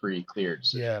winning a pretty clear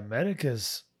decision. Yeah, Medic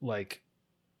is like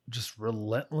just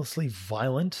relentlessly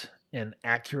violent and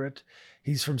accurate.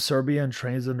 He's from Serbia and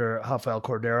trains under Rafael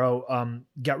Cordero.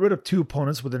 Got rid of 2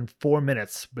 opponents within 4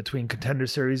 minutes between Contender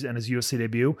Series and his UFC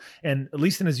debut. And at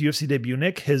least in his UFC debut,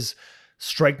 Nick, his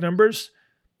strike numbers,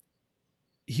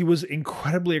 he was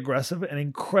incredibly aggressive and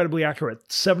incredibly accurate.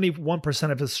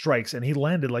 71% of his strikes, and he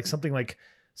landed something like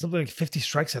 50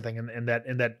 strikes, I think, in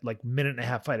that like minute and a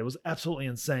half fight. It was absolutely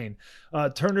insane.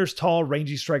 Turner's tall,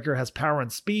 rangy striker, has power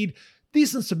and speed.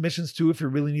 Decent submissions too, if he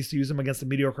really needs to use them against a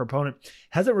mediocre opponent.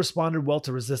 Hasn't responded well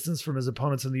to resistance from his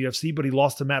opponents in the UFC, but he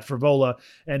lost to Matt Frivola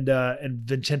and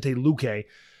Vicente Luque.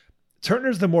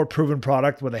 Turner's the more proven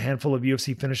product with a handful of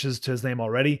UFC finishes to his name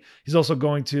already. He's also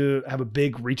going to have a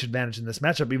big reach advantage in this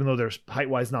matchup, even though they're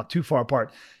height-wise not too far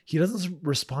apart. He doesn't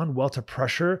respond well to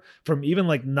pressure from even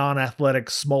like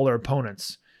non-athletic, smaller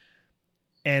opponents.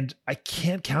 And I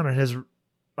can't count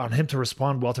on him to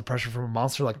respond well to pressure from a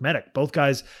monster like Medic. Both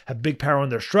guys have big power on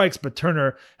their strikes, but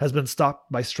Turner has been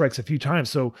stopped by strikes a few times,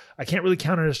 so I can't really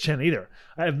count on his chin either.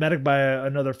 I have Medic by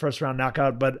another first-round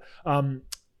knockout, but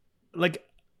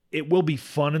it will be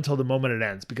fun until the moment it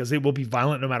ends because it will be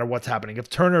violent no matter what's happening. If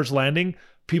Turner's landing,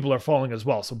 people are falling as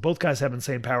well. So both guys have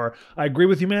insane power. I agree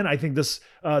with you, man. I think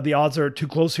the odds are too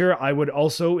close here. I would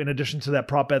also, in addition to that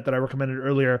prop bet that I recommended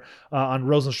earlier on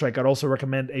Rosenstrike, I'd also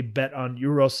recommend a bet on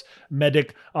Euros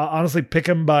Medic. Honestly,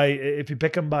 if you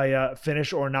pick him by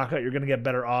finish or knockout, you're going to get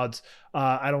better odds.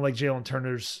 I don't like Jalen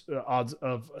Turner's odds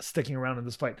of sticking around in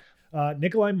this fight.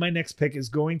 Nikolai, my next pick is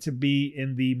going to be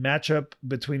in the matchup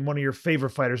between one of your favorite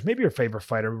fighters, maybe your favorite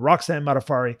fighter, Roxanne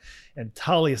Modafferi and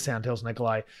Talia Santos.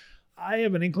 Nikolai, I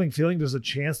have an inkling feeling there's a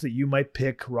chance that you might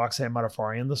pick Roxanne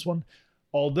Modafferi in this one.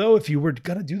 Although if you were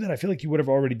going to do that, I feel like you would have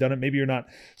already done it. Maybe you're not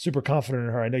super confident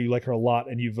in her. I know you like her a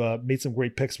lot and you've made some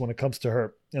great picks when it comes to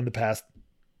her in the past.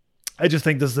 I just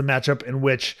think this is a matchup in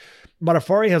which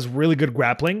Modafferi has really good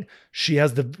grappling. She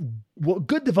has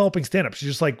good developing stand-up. She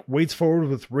just waits forward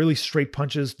with really straight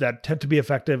punches that tend to be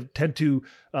effective, tend to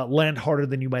land harder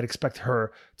than you might expect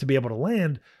her to be able to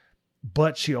land.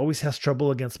 But she always has trouble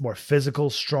against more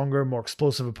physical, stronger, more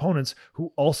explosive opponents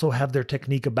who also have their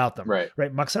technique about them. Right.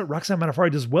 Roxanne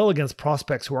Modafferi does well against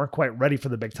prospects who aren't quite ready for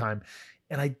the big time.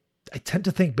 And I tend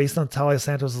to think, based on Talia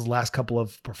Santos' last couple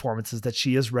of performances, that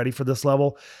she is ready for this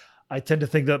level. I tend to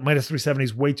think that minus 370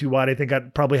 is way too wide. I think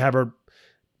I'd probably have her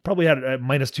at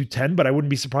minus 210, but I wouldn't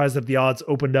be surprised if the odds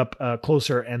opened up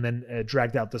closer and then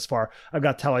dragged out this far. I've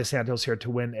got Talia Santos here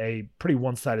to win a pretty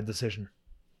one-sided decision.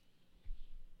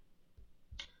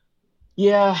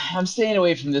 Yeah, I'm staying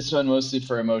away from this one mostly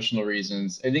for emotional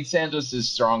reasons. I think Santos is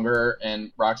stronger,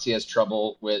 and Roxy has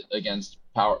trouble against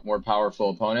more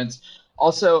powerful opponents.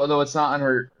 Also, although it's not on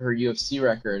her UFC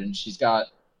record, and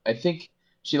I think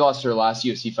she lost her last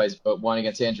UFC fight, but one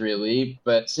against Andrea Lee.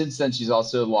 But since then, she's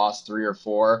also lost 3 or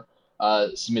 4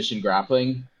 submission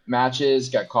grappling matches,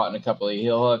 got caught in a couple of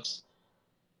heel hooks.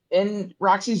 In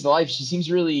Roxy's life, she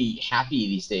seems really happy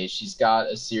these days. She's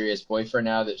got a serious boyfriend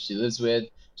now that she lives with.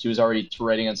 She was already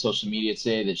writing on social media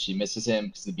today that she misses him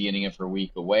because the beginning of her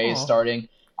week away is starting.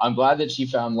 I'm glad that she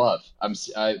found love.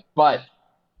 But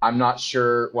I'm not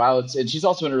sure. And she's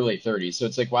also in her late 30s, so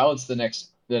it's while it's the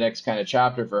next kind of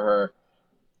chapter for her,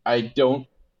 I feel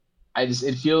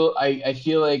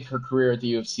like her career at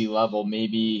the UFC level may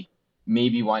be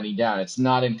winding down. It's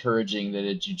not encouraging that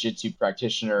a jiu-jitsu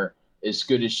practitioner, as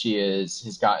good as she is,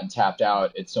 has gotten tapped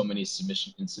out at so many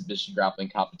submission grappling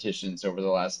competitions over the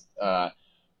last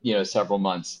several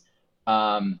months.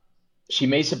 She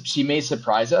may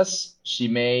surprise us.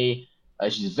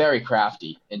 She's very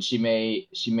crafty, and she may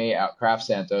outcraft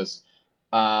Santos.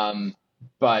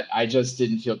 But I just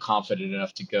didn't feel confident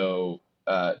enough to go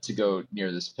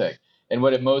near this pick. And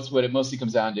what it mostly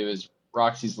comes down to is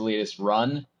Roxy's latest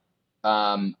run,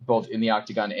 both in the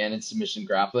octagon and in submission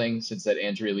grappling since that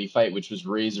Andrea Lee fight, which was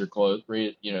razor close,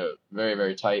 very,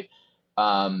 very tight,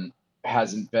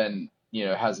 hasn't been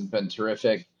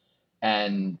terrific.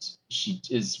 and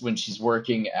when she's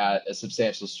working at a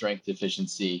substantial strength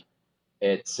deficiency,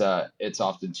 it's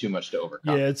often too much to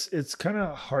overcome. Yeah, it's kind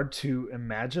of hard to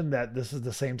imagine that this is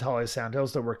the same Talia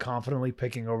Santos that we're confidently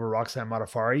picking over Roxanne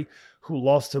Modafferi, who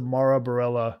lost to Mara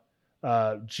Borella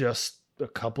just a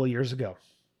couple of years ago.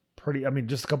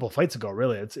 Just a couple of fights ago,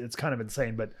 really. It's kind of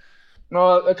insane, but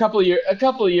Well, a couple of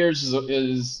years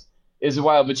is a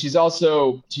while, but she's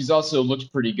also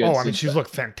looked pretty good. She's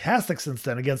looked fantastic since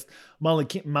then against Molly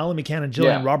McCann and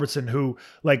Jillian Robertson, who,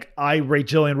 like, I rate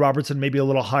Jillian Robertson maybe a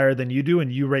little higher than you do,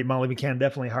 and you rate Molly McCann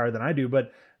definitely higher than I do.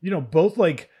 But both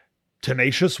like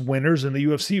tenacious winners in the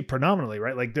UFC predominantly,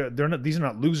 right? Like they're not, these are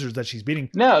not losers that she's beating.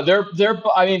 No, they're.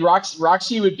 I mean,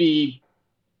 Roxy would be.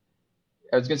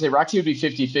 I was gonna say Roxy would be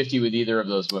 50-50 with either of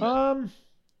those women.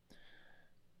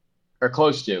 Or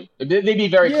close to. They'd be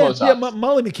very close. Yeah,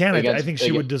 Molly McCann, I think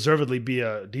she would deservedly be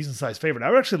a decent-sized favorite. I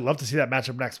would actually love to see that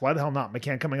matchup next. Why the hell not?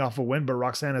 McCann coming off a win, but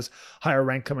Roxanne is higher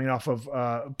ranked coming off of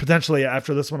potentially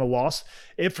after this one a loss.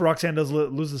 If Roxanne does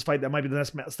lose this fight, that might be the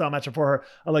next style matchup for her.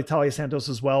 I like Talia Santos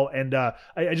as well, and I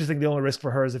just think the only risk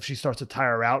for her is if she starts to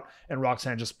tire her out and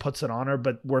Roxanne just puts it on her.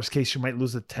 But worst case, she might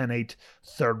lose a 10-8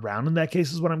 third round in that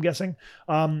case is what I'm guessing.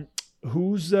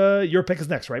 Who's your pick is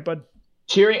next, right, bud?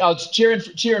 Cheering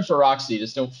for Roxy.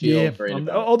 Just don't feel great about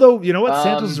it. Although, you know what?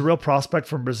 Santos is a real prospect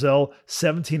from Brazil,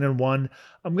 17-1.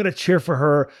 I'm going to cheer for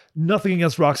her. Nothing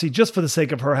against Roxy, just for the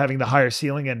sake of her having the higher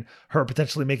ceiling and her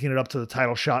potentially making it up to the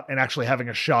title shot and actually having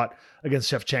a shot against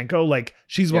Shevchenko. Like,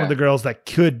 she's one of the girls that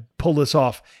could pull this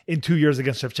off in 2 years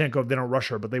against Shevchenko if they don't rush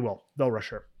her, but they will. They'll rush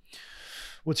her.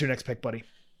 What's your next pick, buddy?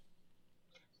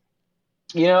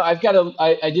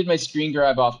 I did my screen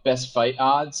grab off best fight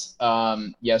odds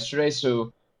yesterday.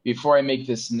 So before I make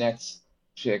this next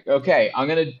pick, okay, I'm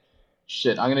going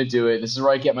to do it. This is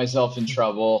where I get myself in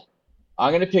trouble.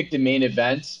 I'm going to pick the main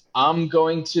event. I'm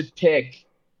going to pick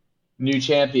new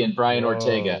champion, Brian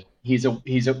Ortega. He's at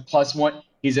plus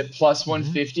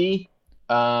 150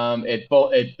 at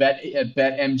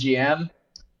BetMGM,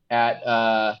 at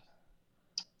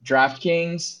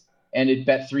DraftKings, and at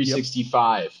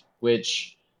Bet365.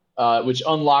 Which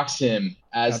unlocks him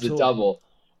as the double.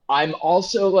 I'm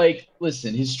also like,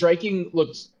 listen, his striking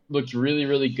looked really,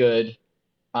 really good.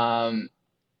 I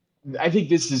think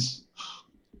this is.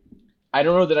 I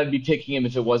don't know that I'd be picking him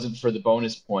if it wasn't for the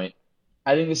bonus point.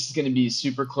 I think this is going to be a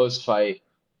super close fight.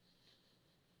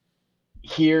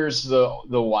 Here's the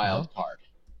wild card.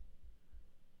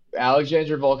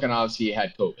 Alexander Volkanovski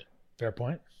had COVID. Fair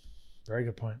point. Very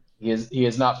good point. He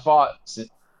has not fought.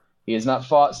 He has not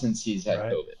fought since he's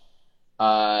had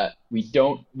COVID.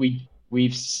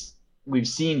 We've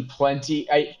seen plenty.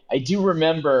 I do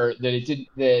remember that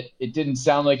it didn't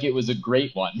sound like it was a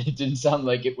great one. It didn't sound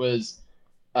like it was.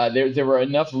 There were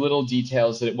enough little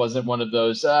details that it wasn't one of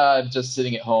those. I'm just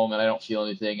sitting at home and I don't feel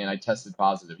anything and I tested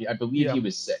positive. I believe he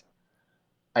was sick.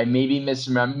 I may be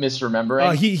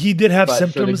misremembering. He did have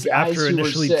symptoms after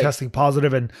initially testing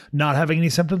positive and not having any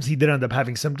symptoms. He did end up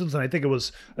having symptoms, and I think it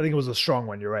was a strong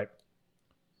one. You're right.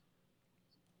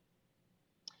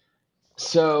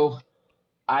 So,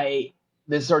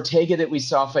 this Ortega that we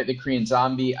saw fight the Korean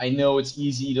Zombie. I know it's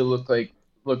easy to look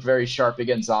very sharp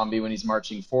against Zombie when he's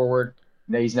marching forward.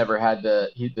 He's never had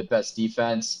the best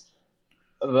defense.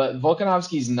 But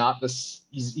Volkanovski's not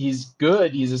he's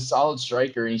good. He's a solid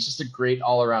striker, and he's just a great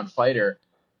all-around fighter.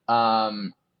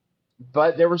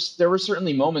 But there were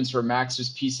certainly moments where Max was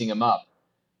piecing him up.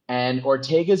 And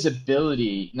Ortega's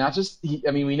ability,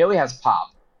 we know he has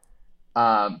pop,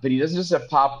 but he doesn't just have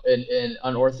pop and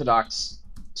unorthodox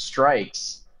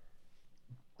strikes.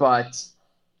 But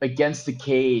against the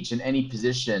cage in any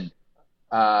position,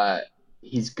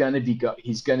 he's gonna be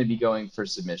going for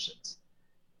submissions.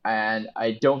 And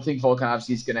I don't think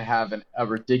Volkanovski is going to have a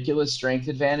ridiculous strength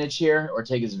advantage here.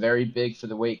 Ortega's very big for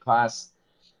the weight class.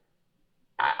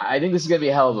 I think this is going to be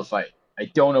a hell of a fight. I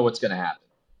don't know what's going to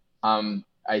happen.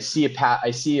 I see a path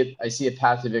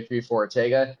to victory for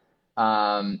Ortega,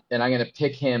 and I'm going to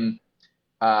pick him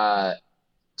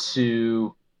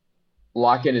to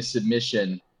lock in a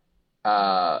submission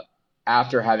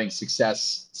after having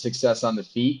success on the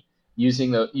feet,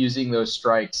 using those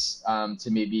strikes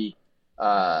to maybe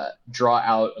draw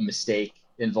out a mistake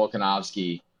in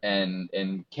Volkanovski and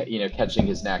catching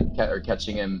his neck or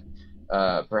catching him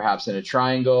perhaps in a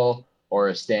triangle or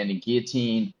a standing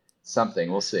guillotine,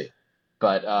 something. We'll see.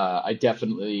 But I'm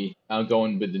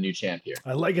going with the new champ here.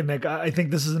 I like it, Nick. I think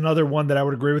this is another one that I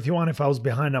would agree with you on. If I was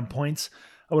behind on points,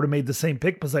 I would have made the same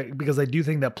pick because I do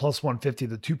think that plus 150,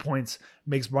 the 2 points,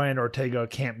 makes Brian Ortega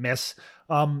can't miss.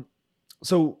 I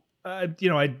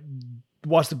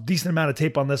watched a decent amount of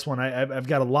tape on this one. I've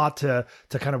got a lot to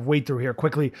kind of wade through here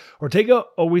quickly. Ortega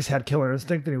always had killer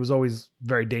instinct, and he was always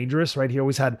very dangerous, right? He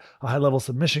always had a high-level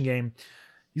submission game.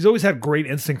 He's always had great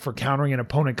instinct for countering an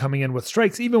opponent coming in with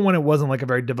strikes, even when it wasn't like a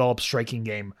very developed striking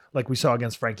game like we saw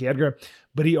against Frankie Edgar.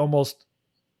 But he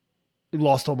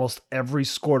lost almost every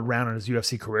scored round in his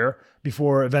UFC career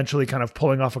before eventually kind of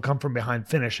pulling off a come-from-behind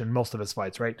finish in most of his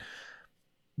fights, right?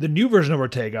 The new version of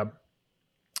Ortega,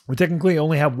 we technically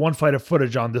only have one fight of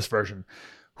footage on this version,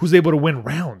 who's able to win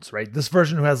rounds, right? This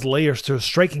version who has layers to his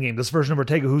striking game, this version of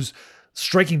Ortega whose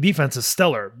striking defense is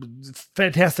stellar,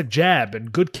 fantastic jab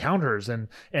and good counters and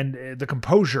the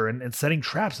composure and setting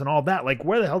traps and all that. Like,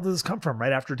 where the hell did this come from,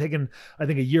 right? After taking, I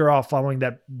think, a year off following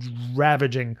that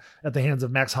ravaging at the hands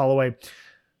of Max Holloway.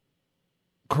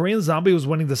 Korean Zombie was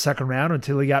winning the second round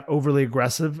until he got overly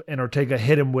aggressive and Ortega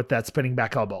hit him with that spinning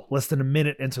back elbow less than a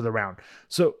minute into the round.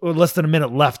 So less than a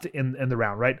minute left in the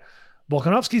round, right?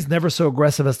 Volkanovski's never so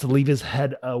aggressive as to leave his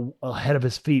head ahead of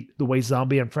his feet the way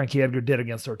Zombie and Frankie Edgar did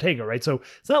against Ortega, right? So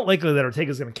it's not likely that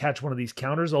Ortega's going to catch one of these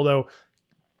counters, although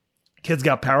kid's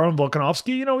got power on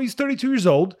Volkanovski. He's 32 years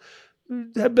old,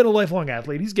 had been a lifelong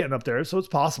athlete. He's getting up there, so it's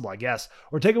possible, I guess.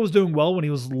 Ortega was doing well when he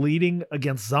was leading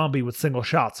against Zombie with single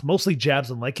shots, mostly jabs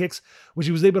and leg kicks, which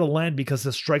he was able to land because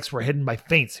his strikes were hidden by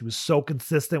feints. He was so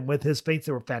consistent with his feints.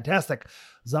 They were fantastic.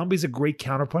 Zombie's a great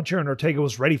counterpuncher, and Ortega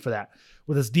was ready for that,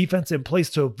 with his defense in place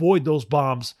to avoid those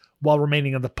bombs while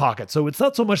remaining in the pocket. So it's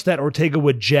not so much that Ortega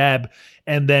would jab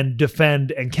and then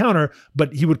defend and counter,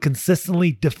 but he would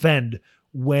consistently defend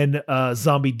when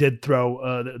Zombie did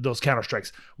throw those counter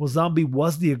strikes. Well, Zombie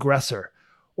was the aggressor.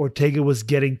 Ortega was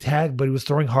getting tagged, but he was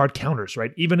throwing hard counters,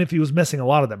 right? Even if he was missing a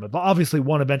lot of them. But obviously,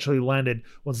 one eventually landed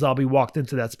when Zombie walked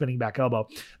into that spinning back elbow.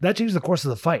 That changed the course of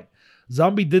the fight.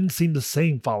 Zombie didn't seem the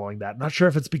same following that. Not sure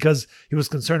if it's because he was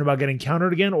concerned about getting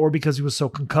countered again or because he was so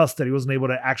concussed that he wasn't able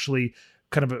to actually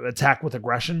kind of attack with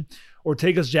aggression.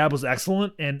 Ortega's jab was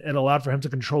excellent, and it allowed for him to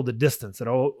control the distance. It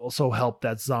also helped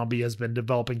that Zombie has been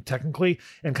developing technically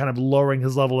and kind of lowering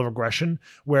his level of aggression,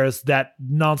 whereas that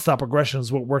nonstop aggression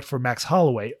is what worked for Max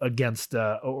Holloway against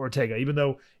Ortega. Even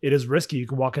though it is risky, you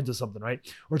can walk into something, right?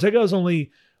 Ortega has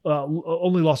only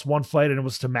lost one fight, and it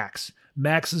was to Max.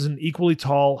 Max is an equally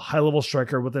tall, high-level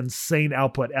striker with insane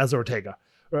output as Ortega.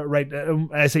 Right,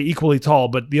 I say equally tall,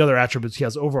 but the other attributes he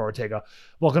has over Ortega.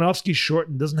 Volkanovski's short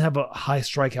and doesn't have a high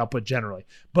strike output generally.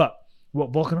 But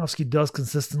what Volkanovski does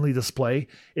consistently display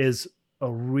is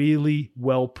a really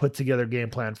well put together game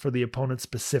plan for the opponent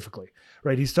specifically.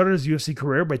 Right, he started his UFC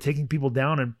career by taking people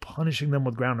down and punishing them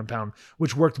with ground and pound,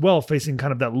 which worked well facing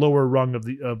kind of that lower rung of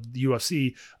the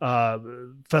UFC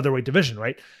featherweight division.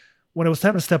 Right, when it was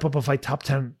time to step up and fight top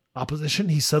 10 opposition,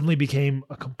 he suddenly became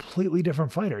a completely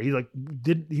different fighter.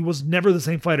 He was never the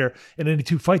same fighter in any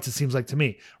two fights, it seems like to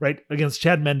me, right? Against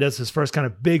Chad Mendes, his first kind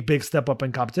of big step up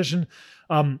in competition.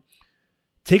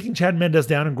 Taking Chad Mendes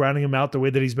down and grounding him out the way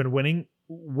that he's been winning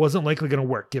wasn't likely going to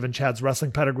work, given Chad's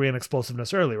wrestling pedigree and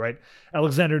explosiveness early, right?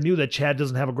 Alexander knew that Chad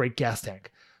doesn't have a great gas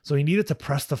tank, so he needed to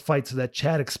press the fight so that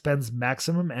Chad expends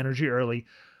maximum energy early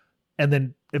and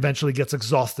then eventually gets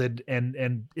exhausted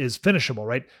and is finishable,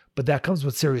 right? But that comes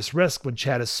with serious risk when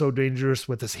Chad is so dangerous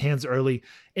with his hands early,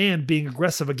 and being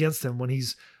aggressive against him when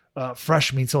he's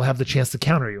fresh means he'll have the chance to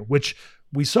counter you, which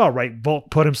we saw, right? Volk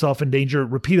put himself in danger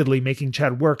repeatedly, making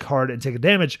Chad work hard and take a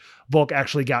damage. Volk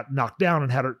actually got knocked down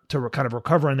and had to kind of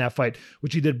recover in that fight,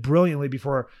 which he did brilliantly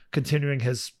before continuing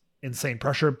his insane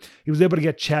pressure. He was able to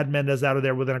get Chad Mendes out of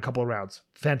there within a couple of rounds.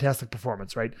 Fantastic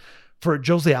performance, right? For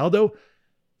Jose Aldo,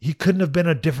 he couldn't have been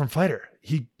a different fighter.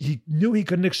 He knew he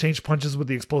couldn't exchange punches with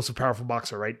the explosive, powerful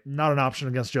boxer, right? Not an option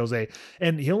against Jose.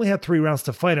 And he only had 3 rounds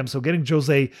to fight him, so getting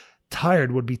Jose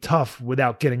tired would be tough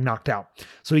without getting knocked out.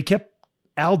 So he kept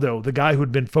Aldo, the guy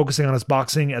who'd been focusing on his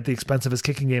boxing at the expense of his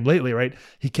kicking game lately, right?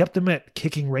 He kept him at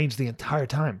kicking range the entire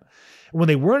time. When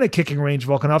they weren't at kicking range,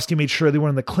 Volkanovski made sure they were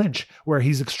in the clinch, where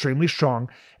he's extremely strong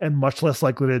and much less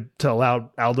likely to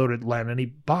allow Aldo to land any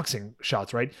boxing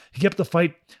shots, right? He kept the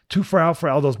fight too far out for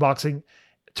Aldo's boxing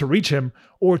to reach him,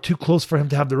 or too close for him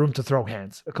to have the room to throw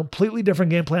hands. A completely different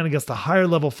game plan against a higher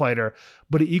level fighter,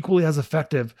 but equally as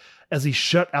effective, as he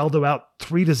shut Aldo out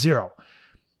 3-0.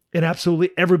 In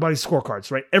absolutely everybody's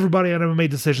scorecards, right? Everybody on MMA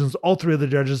decisions, all 3 of the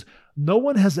judges. No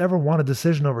one has ever won a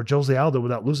decision over Jose Aldo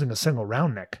without losing a single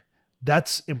round, Nick.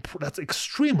 That's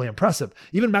extremely impressive.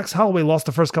 Even Max Holloway lost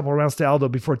the first couple of rounds to Aldo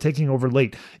before taking over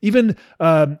late. Even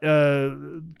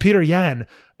Peter Yan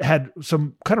had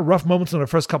some kind of rough moments in the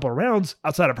first couple of rounds.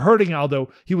 Outside of hurting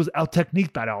Aldo, he was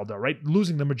out-techniqued by Aldo, right?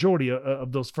 Losing the majority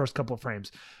of those first couple of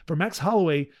frames. For Max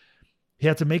Holloway, He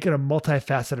had to make it a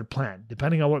multifaceted plan,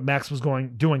 depending on what Max was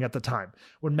doing at the time.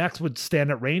 When Max would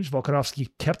stand at range, Volkanovski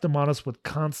kept him honest with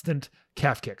constant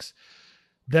calf kicks.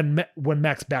 Then when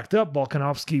Max backed up,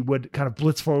 Volkanovski would kind of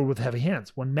blitz forward with heavy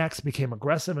hands. When Max became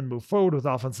aggressive and moved forward with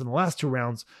offense in the last 2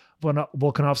 rounds,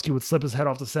 Volkanovski would slip his head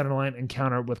off the center line and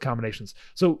counter with combinations.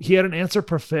 So he had an answer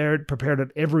prepared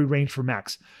at every range for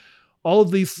Max. All of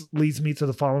these leads me to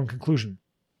the following conclusion.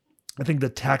 I think the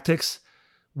tactics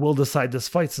will decide this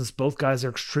fight, since both guys are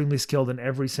extremely skilled in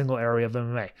every single area of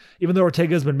MMA. Even though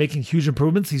Ortega has been making huge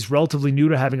improvements, he's relatively new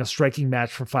to having a striking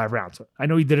match for 5 rounds. I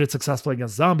know he did it successfully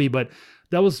against Zombie, but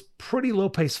that was pretty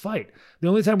low-paced fight. The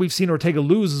only time we've seen Ortega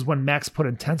lose is when Max put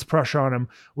intense pressure on him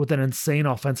with an insane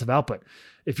offensive output.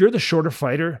 If you're the shorter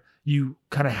fighter, you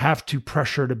kind of have to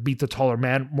pressure to beat the taller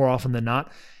man more often than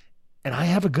not. And I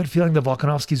have a good feeling that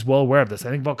Volkanovski's well aware of this.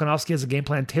 I think Volkanovski has a game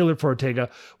plan tailored for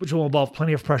Ortega, which will involve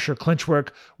plenty of pressure, clinch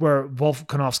work, where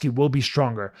Volkanovski will be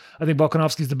stronger. I think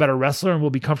Volkanovski's the better wrestler and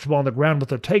will be comfortable on the ground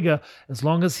with Ortega as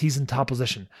long as he's in top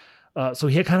position. So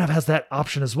he kind of has that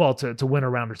option as well to win a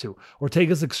round or 2.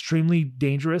 Ortega's extremely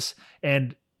dangerous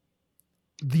and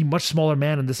the much smaller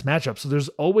man in this matchup. So there's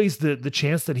always the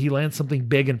chance that he lands something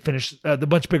big and finish the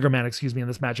much bigger man, in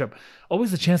this matchup. Always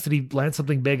the chance that he lands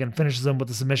something big and finishes him with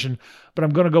a submission. But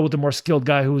I'm going to go with the more skilled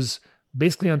guy who's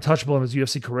basically untouchable in his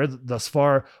UFC career thus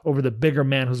far over the bigger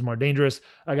man who's more dangerous.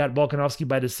 I got Volkanovski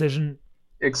by decision.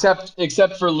 Except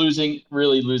for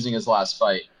really losing his last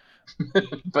fight.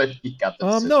 But he got the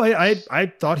decision. No,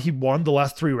 I thought he won the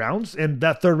last 3 rounds, and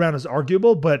that 3rd round is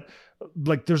arguable, but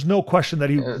like there's no question that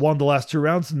he won the last 2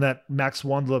 rounds and that Max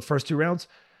won the first 2 rounds.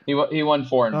 He won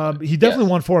 4 and 5. He definitely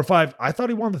won 4 and 5. I thought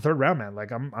he won the 3rd round, man.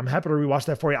 Like I'm happy to rewatch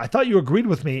that for you. I thought you agreed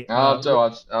with me. I'll have to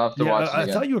watch it I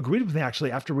again. thought you agreed with me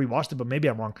actually after we watched it, but maybe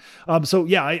I'm wrong. So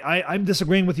yeah, I'm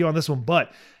disagreeing with you on this one,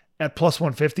 but at plus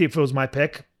 150, if it was my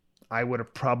pick, I would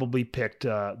have probably picked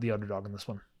the underdog in this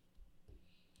one.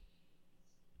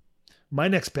 My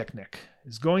next pick, Nick,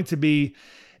 is going to be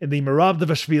in the Merab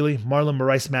Dvalishvili Marlon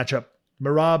Moraes matchup.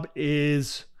 Merab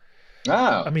is,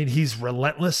 he's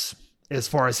relentless as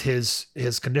far as his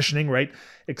conditioning, right?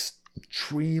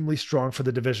 Extremely strong for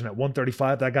the division at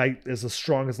 135. That guy is as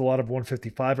strong as a lot of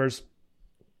 155ers.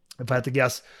 If I had to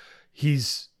guess,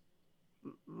 he's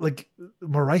like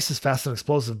Moraes is fast and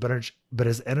explosive, but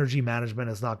his energy management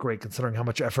is not great considering how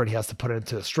much effort he has to put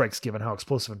into strikes, given how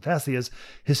explosive and fast he is.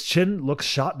 His chin looks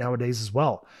shot nowadays as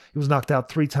well. He was knocked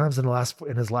out 3 times in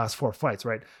his last 4 fights,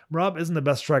 right? Merab isn't the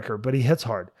best striker, but he hits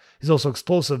hard. He's also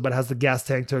explosive, but has the gas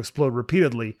tank to explode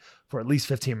repeatedly for at least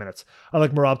 15 minutes. I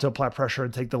like Merab to apply pressure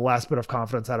and take the last bit of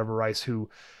confidence out of Moraes, who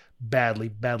badly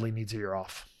needs a year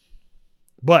off.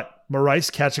 But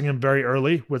Moraes catching him very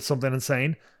early with something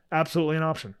insane, absolutely an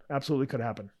option. Absolutely could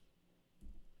happen.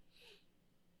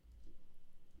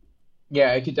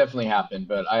 Yeah, it could definitely happen,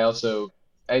 but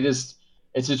it's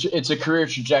a career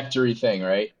trajectory thing,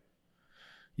 right?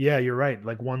 Yeah, you're right.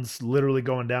 Like one's literally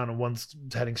going down and one's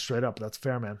heading straight up. That's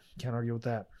fair, man. Can't argue with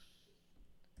that.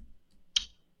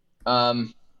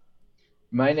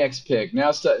 My next pick.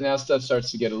 Now stuff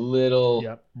starts to get a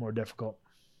little more difficult.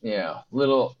 Yeah,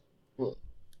 little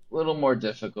more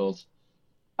difficult.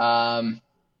 Jeez.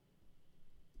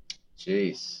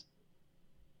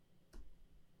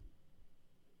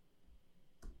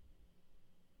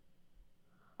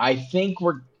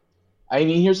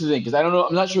 Here's the thing, because I don't know.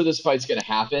 I'm not sure this fight's going to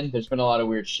happen. There's been a lot of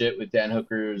weird shit with Dan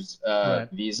Hooker's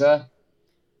visa.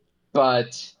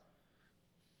 But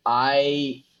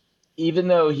even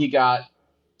though he got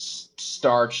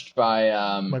starched by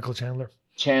Michael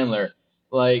Chandler,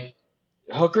 like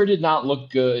Hooker did not look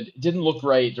good. Didn't look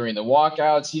right during the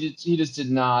walkouts. He just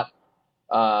did not.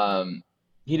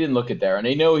 He didn't look it there, and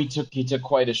I know he took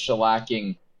quite a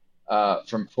shellacking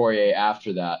from Poirier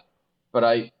after that. But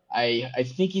I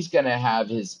think he's gonna have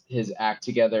his act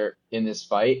together in this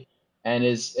fight, and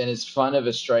as fun of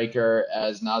a striker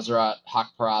as Nasrat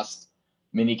Haqparast,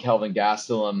 mini Kelvin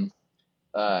Gastelum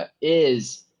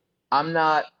is, I'm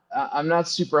not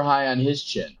super high on his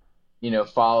chin.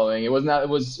 Following it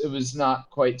was not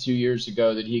quite 2 years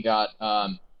ago that he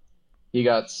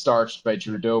got starched by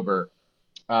Drew Dober.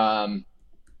 I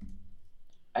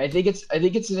think it's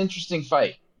an interesting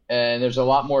fight, and there's a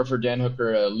lot more for Dan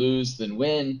Hooker to lose than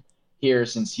win here,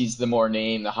 since he's the more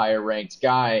named, the higher ranked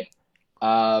guy.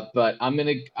 But I'm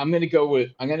gonna go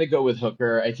with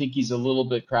Hooker. I think he's a little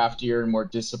bit craftier and more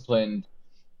disciplined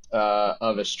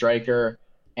of a striker,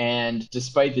 and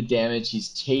despite the damage he's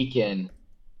taken,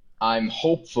 I'm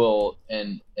hopeful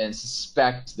and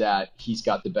suspect that he's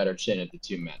got the better chin of the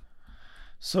 2 men.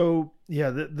 So yeah,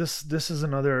 this is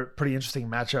another pretty interesting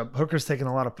matchup. Hooker's taken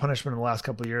a lot of punishment in the last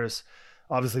couple of years.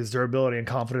 Obviously, his durability and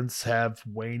confidence have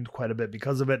waned quite a bit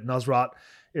because of it. Nasrat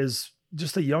is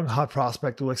just a young, hot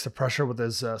prospect who likes to pressure with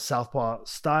his southpaw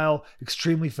style,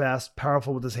 extremely fast,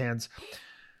 powerful with his hands.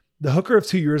 The Hooker of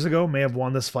 2 years ago may have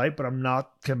won this fight, but I'm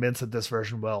not convinced that this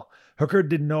version will. Hooker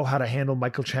didn't know how to handle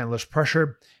Michael Chandler's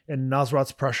pressure, and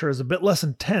Nasrat's pressure is a bit less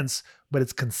intense, but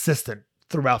it's consistent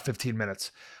throughout 15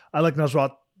 minutes. I like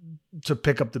Nasrat to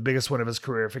pick up the biggest win of his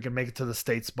career if he can make it to the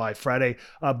States by Friday.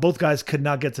 Both guys could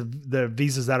not get to the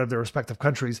visas out of their respective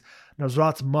countries.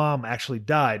 Nasrat's mom actually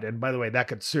died, and by the way, that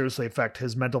could seriously affect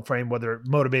his mental frame, whether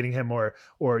motivating him or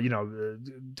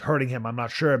hurting him. I'm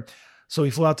not sure. So he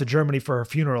flew out to Germany for her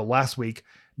funeral last week.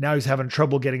 Now he's having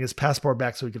trouble getting his passport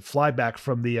back so he could fly back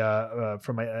from the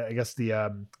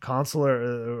consular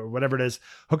or whatever it is.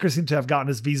 Hooker seemed to have gotten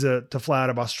his visa to fly out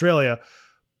of Australia,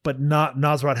 but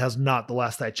Nasrat has not, the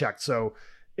last I checked. So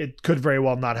it could very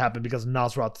well not happen because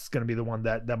Nasrat is going to be the one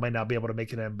that might not be able to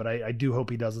make it in. But I do hope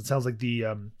he does. It sounds like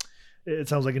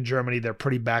in Germany they're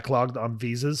pretty backlogged on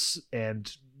visas,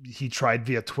 and he tried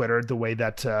via Twitter the way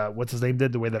that what's his name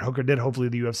did, the way that Hooker did. Hopefully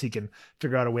the UFC can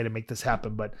figure out a way to make this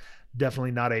happen, but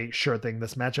definitely not a sure thing,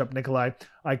 this matchup, Nikolai.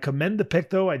 I commend the pick,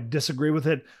 though. I disagree with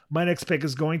it. My next pick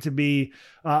is going to be,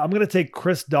 I'm going to take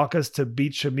Chris Daukaus to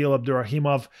beat Shamil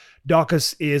Abdurakhimov.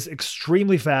 Daukaus is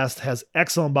extremely fast, has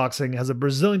excellent boxing, has a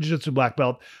Brazilian Jiu-Jitsu black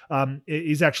belt.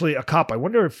 He's actually a cop. I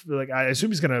wonder if, I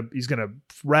assume he's gonna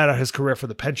rat out his career for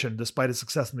the pension, despite his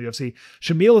success in the UFC.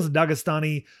 Shamil is a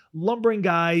Dagestani lumbering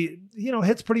guy,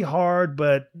 hits pretty hard,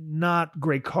 but not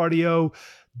great cardio.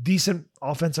 Decent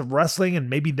offensive wrestling, and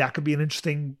maybe that could be an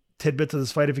interesting tidbit to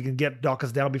this fight if he can get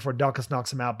Daukaus down before Daukaus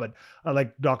knocks him out. But I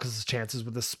like Daukaus' chances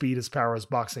with his speed, his power, his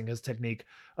boxing, his technique.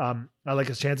 I like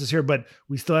his chances here, but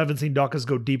we still haven't seen Daukaus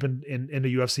go deep in a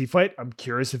UFC fight. I'm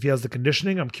curious if he has the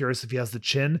conditioning. I'm curious if he has the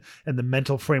chin and the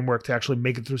mental framework to actually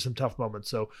make it through some tough moments.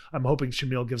 So I'm hoping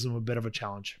Shamil gives him a bit of a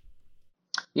challenge.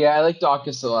 Yeah, I like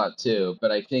Daukaus a lot too,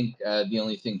 but I think the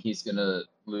only thing he's going to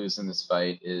lose in this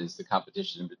fight is the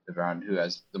competition around who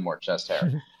has the more chest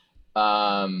hair.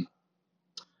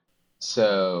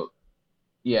 So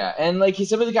yeah, and like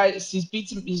some of the guys, he's beat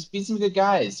some good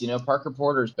guys. Parker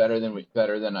Porter's better than I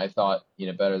thought.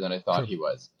 Better than I thought he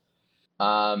was.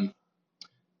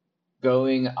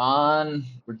 Going on,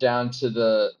 we're down to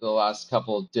the last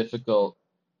couple of difficult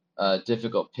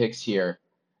picks here.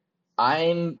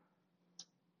 I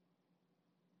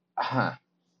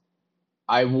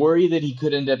worry that he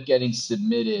could end up getting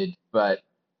submitted, but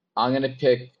I'm gonna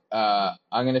pick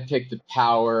the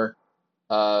power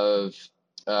of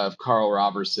Carl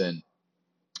Robertson.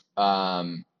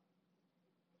 I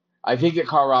think that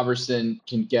Carl Robertson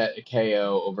can get a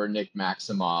KO over Nick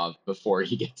Maximov before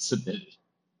he gets submitted.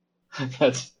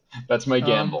 That's my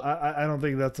gamble. I don't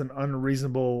think that's an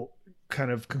unreasonable kind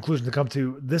of conclusion to come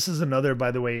to. This is another,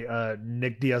 by the way,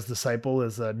 Nick Diaz's disciple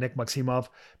is Nick Maximov,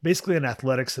 basically an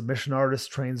athletic submission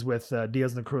artist, trains with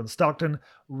Diaz and the crew in Stockton,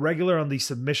 regular on the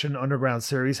Submission Underground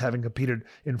series, having competed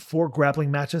in 4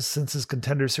 grappling matches since his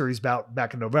Contender Series bout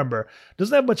back in November.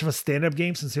 Doesn't have much of a stand-up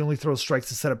game since he only throws strikes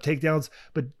to set up takedowns,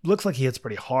 but looks like he hits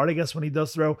pretty hard, I guess, when he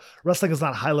does throw. Wrestling is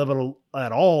not high level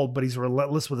at all, but he's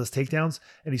relentless with his takedowns,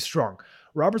 and he's strong.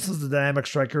 Robertson's a dynamic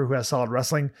striker who has solid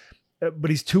wrestling,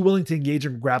 but he's too willing to engage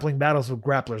in grappling battles with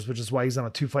grapplers, which is why he's on a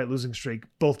 2-fight losing streak,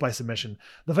 both by submission.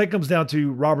 The fight comes down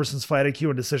to Robertson's fight IQ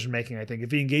and decision-making, I think.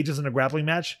 If he engages in a grappling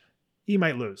match, he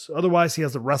might lose. Otherwise, he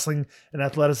has the wrestling and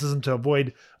athleticism to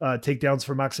avoid takedowns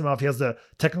for Maximov. He has the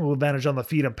technical advantage on the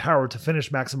feet and power to finish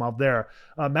Maximov there.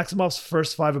 Maximov's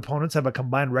first 5 opponents have a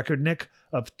combined record, Nick,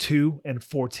 of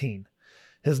 2-14.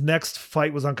 His next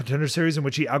fight was on Contender Series, in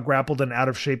which he outgrappled an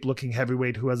out-of-shape looking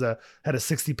heavyweight who had a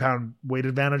 60-pound weight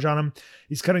advantage on him.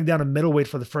 He's cutting down to middleweight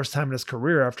for the first time in his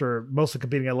career after mostly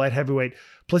competing at light heavyweight.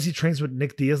 Plus, he trains with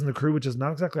Nick Diaz and the crew, which is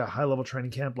not exactly a high-level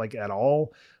training camp at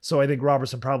all. So I think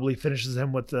Robertson probably finishes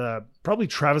him with probably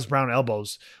Travis Brown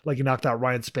elbows, like he knocked out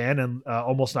Ryan Spann and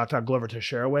almost knocked out Glover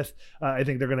Teixeira with. I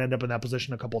think they're going to end up in that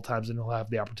position a couple of times, and he'll have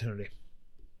the opportunity.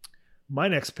 My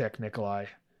next pick, Nikolai.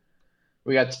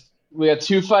 We got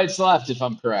 2 fights left, if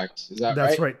I'm correct. Is that right?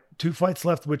 That's right. 2 fights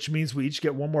left, which means we each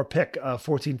get one more pick.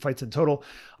 14 fights in total.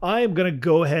 I am going to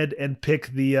go ahead and pick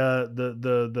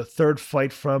the third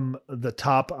fight from the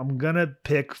top. I'm going to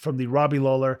pick from the Robbie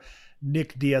Lawler,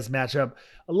 Nick Diaz matchup.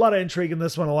 A lot of intrigue in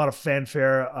this one, a lot of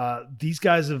fanfare. These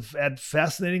guys have had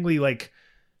fascinatingly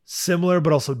similar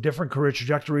but also different career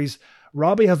trajectories.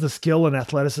 Robbie has the skill and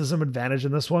athleticism advantage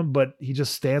in this one, but he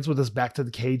just stands with his back to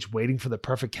the cage waiting for the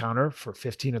perfect counter for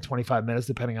 15 to 25 minutes,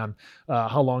 depending on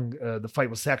how long the fight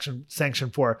was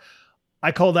sanctioned for.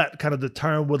 I call that kind of the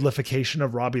Tyron Woodliffication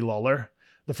of Robbie Lawler.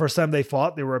 The first time they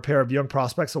fought, they were a pair of young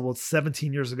prospects. So, well, it's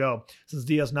 17 years ago since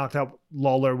Diaz knocked out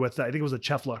Lawler with, I think it was a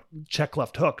check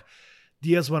left hook.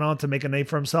 Diaz went on to make a name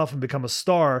for himself and become a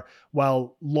star,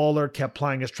 while Lawler kept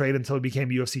plying his trade until he became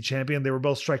UFC champion. They were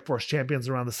both Strikeforce champions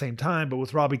around the same time, but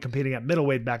with Robbie competing at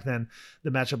middleweight back then, the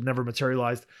matchup never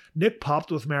materialized. Nick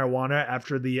popped with marijuana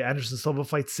after the Anderson Silva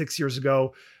fight 6 years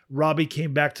ago. Robbie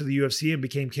came back to the UFC and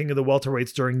became king of the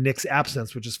welterweights during Nick's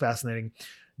absence, which is fascinating.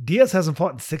 Diaz hasn't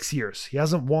fought in 6 years. He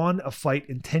hasn't won a fight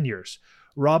in 10 years.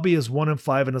 Robbie is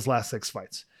 1-5 in his last 6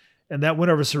 fights. And that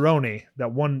win over Cerrone,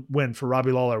 that one win for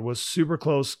Robbie Lawler, was super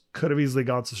close, could have easily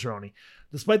gone to Cerrone.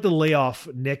 Despite the layoff,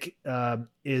 Nick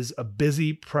is a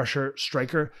busy pressure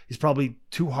striker. He's probably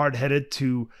too hard-headed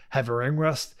to have a ring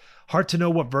rust. Hard to know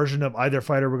what version of either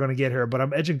fighter we're going to get here, but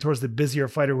I'm edging towards the busier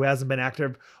fighter who hasn't been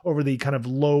active over the kind of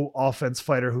low offense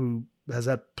fighter who has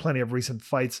had plenty of recent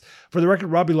fights. For the record,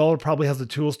 Robbie Lawler probably has the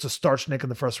tools to starch Nick in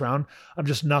the first round. I'm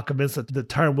just not convinced that the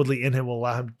Tyron Woodley in him will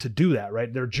allow him to do that,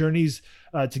 right? Their journeys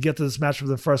to get to this match for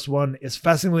the first one is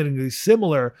fascinatingly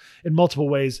similar in multiple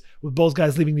ways, with both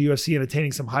guys leaving the UFC and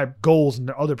attaining some high goals in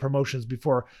their other promotions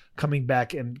before coming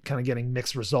back and kind of getting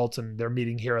mixed results, and they're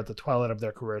meeting here at the twilight of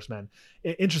their careers, man.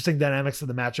 Interesting dynamics of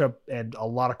the matchup and a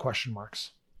lot of question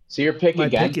marks. So your pick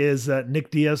again? My pick is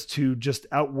Nick Diaz to just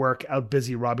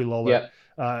outbusy Robbie Lawler.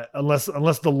 Yeah. Unless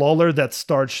the Lawler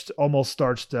that almost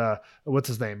starched, what's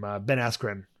his name? Ben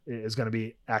Askren is going to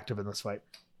be active in this fight.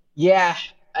 Yeah.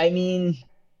 I mean,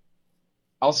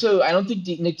 also, I don't think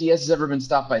Nick Diaz has ever been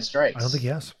stopped by strikes. I don't think he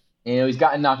has. He's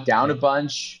gotten knocked down a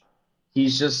bunch. He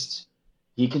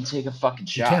can take a fucking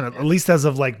shot. He can, at least as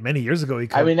of like many years ago. He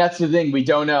could. I mean, that's the thing. We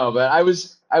don't know, but I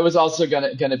was also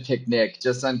gonna pick Nick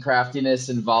just on craftiness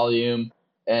and volume,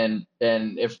 and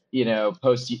if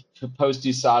post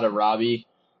USADA Robbie,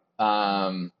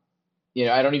 I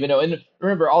don't even know. And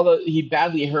remember, although he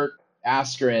badly hurt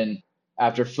Askren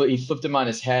after he flipped him on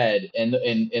his head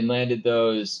and landed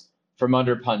those from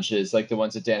under punches like the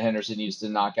ones that Dan Henderson used to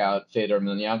knock out Fedor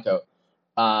Emelianenko.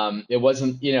 It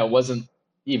wasn't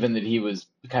even that he was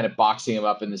kind of boxing him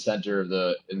up in the center of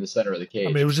the cage.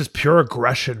 I mean, it was just pure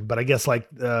aggression, but I guess like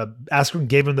Askren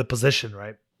gave him the position,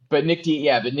 right? But Nick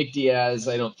Diaz,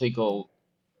 I don't think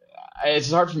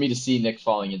it's hard for me to see Nick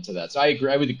falling into that. So I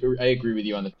agree. I agree with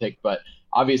you on the pick, but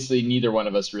obviously neither one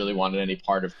of us really wanted any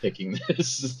part of picking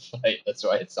this fight. That's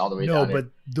why it's all the way down. No, but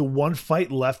the one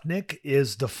fight left, Nick,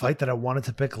 is the fight that I wanted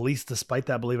to pick least, despite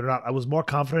that, believe it or not. I was more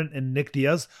confident in Nick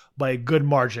Diaz by a good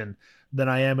margin than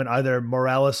I am in either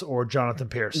Morales or Jonathan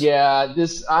Pierce. Yeah,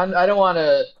 I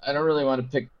don't really want to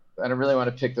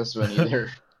pick this one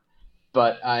either.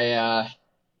 But I'm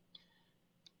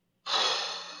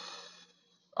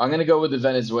going to go with the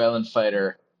Venezuelan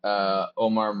fighter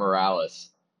Omar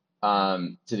Morales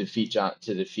to defeat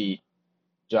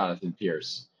Jonathan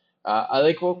Pierce. I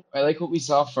like what we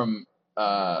saw from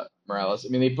Morales. I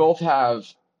mean, they both have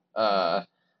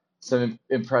some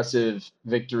impressive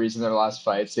victories in their last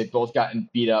fights. They've both gotten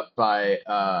beat up by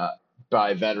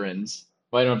veterans.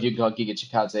 Well, I don't know if you can call Giga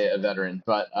Chikadze a veteran,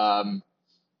 but I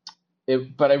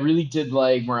really did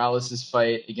like Morales'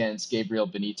 fight against Gabriel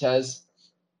Benitez,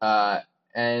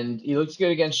 and he looks good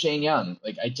against Shane Young.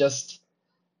 Like I think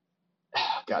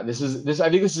this is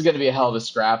going to be a hell of a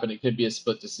scrap, and it could be a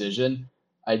split decision.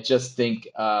 I just think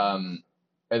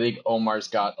Omar's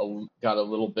got a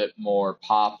little bit more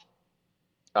pop.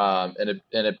 And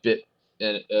a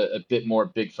bit more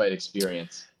big fight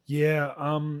experience. Yeah,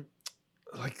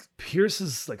 like Pierce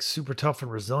is like super tough and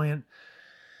resilient.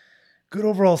 Good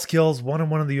overall skills.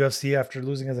 1-1 in the UFC after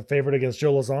losing as a favorite against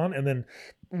Joe Lauzon and then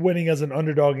winning as an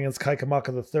underdog against Kai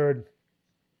Kamaka III.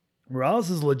 Morales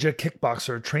is a legit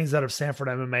kickboxer, trains out of Sanford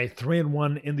MMA,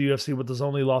 3-1 in the UFC with his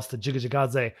only loss to Giga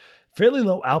Chikadze. Fairly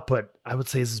low output, I would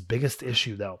say, is his biggest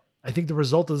issue, though. I think the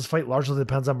result of this fight largely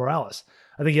depends on Morales.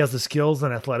 I think he has the skills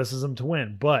and athleticism to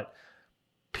win, but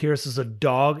Pierce is a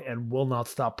dog and will not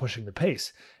stop pushing the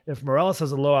pace. If Morales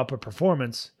has a low output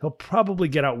performance, he'll probably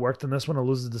get outworked in this one and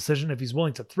lose the decision. If he's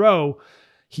willing to throw,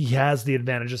 he has the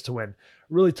advantages to win.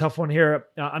 Really tough one here.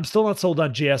 I'm still not sold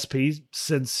on GSP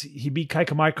since he beat Kai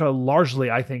Kamaka largely,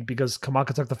 I think, because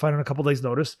Kamaka took the fight on a couple days'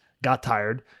 notice, got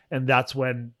tired, and that's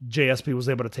when JSP was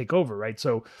able to take over, right?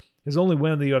 So his only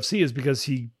win in the UFC is because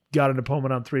he got an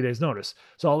opponent on 3 days' notice.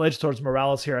 So I'll edge towards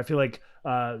Morales here. I feel like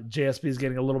JSP is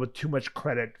getting a little bit too much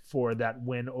credit for that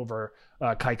win over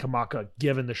Kai Kamaka,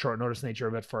 given the short notice nature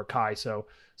of it for Kai. So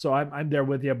I'm there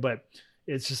with you, but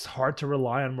it's just hard to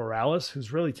rely on Morales,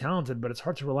 who's really talented, but it's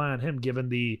hard to rely on him given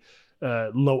the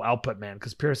low output man,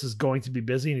 because Pierce is going to be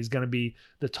busy and he's going to be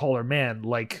the taller man,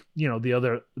 like, you know,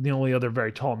 the only other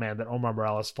very tall man that Omar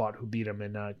Morales fought who beat him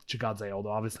in Chikadze,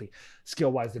 although obviously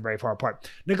skill wise they're very far apart.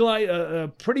 Nikolai,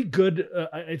 pretty good,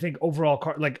 I think, overall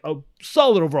card, like a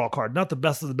solid overall card, not the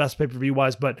best of the best pay-per-view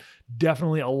wise, but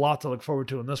definitely a lot to look forward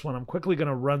to in this one. I'm quickly going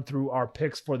to run through our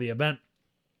picks for the event.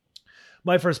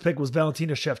 My first pick was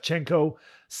Valentina Shevchenko.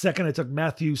 Second, I took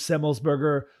Matthew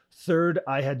Semmelsberger. Third,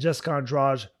 I had Jessica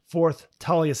Andrade. Fourth,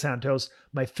 Talia Santos.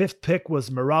 My fifth pick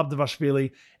was Merab Dvalishvili.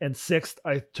 And sixth,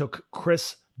 I took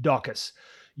Chris Daukaus.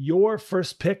 Your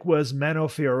first pick was Mano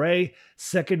Fiore.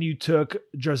 Second, you took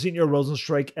Jairzinho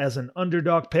Rozenstruik as an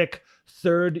underdog pick.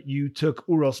 Third, you took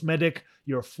Uros Medic.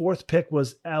 Your fourth pick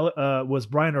was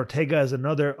Brian Ortega as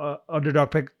another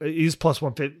underdog pick. He's plus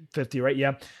 150, right?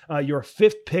 Yeah. Your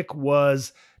fifth pick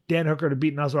was Dan Hooker to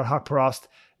beat Nasrat Haqparast,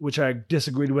 which I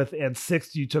disagreed with. And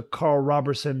sixth, you took Carl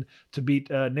Robertson to beat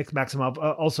Nick Maximov.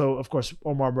 Also, of course,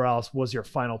 Omar Morales was your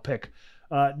final pick.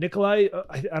 Nikolai,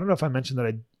 I don't know if I mentioned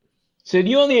that So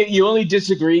you only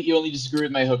disagree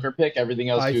with my Hooker pick. Everything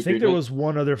else I think there was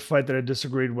one other fight that I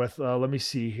disagreed with. Let me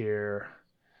see here.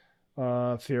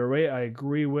 Fiore, I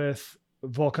agree with.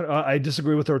 I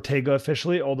disagree with Ortega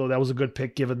officially, although that was a good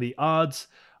pick given the odds.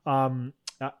 Those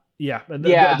are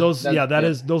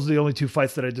the only two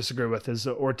fights that I disagree with, is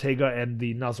Ortega and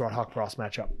the Nasrat Haqparast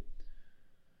matchup.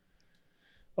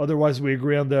 Otherwise, we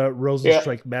agree on the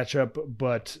Rozenstruik matchup,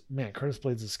 but man, Curtis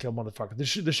Blades is a skilled motherfucker. This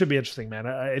should be interesting, man.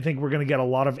 I think we're going to get a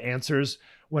lot of answers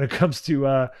when it comes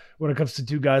to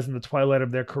two guys in the twilight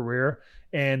of their career,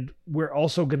 and we're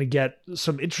also going to get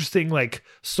some interesting like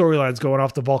storylines going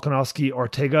off the Volkanovski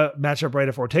Ortega matchup. Right,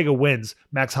 if Ortega wins,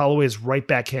 Max Holloway is right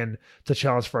back in to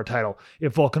challenge for a title.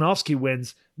 If Volkanovski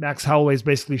wins, Max Holloway is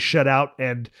basically shut out,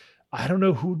 and I don't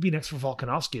know who would be next for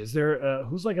Volkanovski. Is there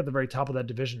who's like at the very top of that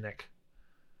division, Nick?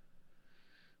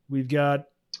 We've got,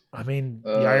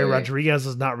 Yair Rodriguez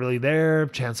is not really there.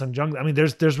 Chan Sung Jung. I mean,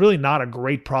 there's really not a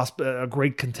great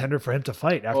contender for him to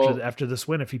fight after this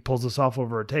win if he pulls this off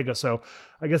over Ortega. So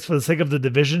I guess for the sake of the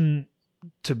division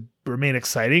to remain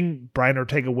exciting, Brian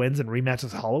Ortega wins and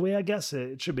rematches Holloway. I guess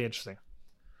it should be interesting.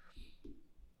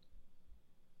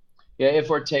 Yeah, if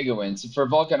Ortega wins. For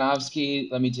Volkanovski,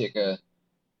 let me take a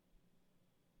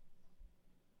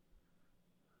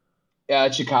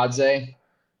Chikadze.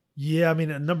 Yeah, I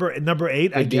mean, number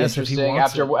 8, I guess, if he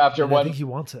wants it. I think he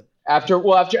wants it. After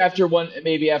one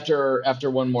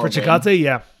more for Chikadze,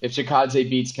 yeah. If Chikadze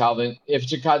beats Calvin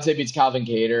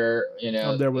Kattar,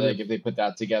 if they put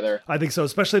that together, I think so.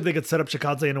 Especially if they could set up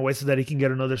Chikadze in a way so that he can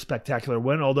get another spectacular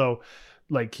win. Although,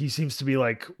 like, he seems to be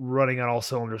like running on all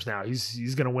cylinders now.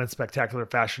 He's going to win spectacular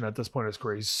fashion at this point in his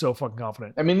career. He's so fucking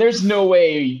confident. I mean, there's no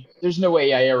way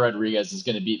Yair Rodriguez is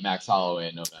going to beat Max Holloway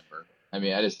in November. I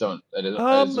mean, I just don't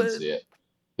see it.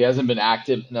 He hasn't been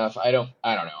active enough. I don't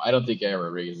know. I don't think Yair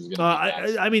Rodriguez is going to.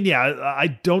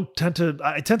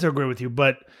 I tend to agree with you,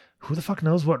 but who the fuck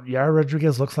knows what Yair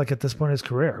Rodriguez looks like at this point in his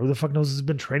career? Who the fuck knows he's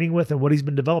been training with and what he's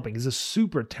been developing? He's a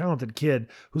super talented kid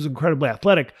who's incredibly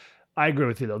athletic. I agree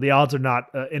with you though. The odds are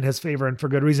not in his favor, and for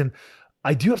good reason.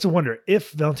 I do have to wonder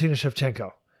if Valentina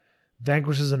Shevchenko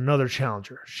vanquishes another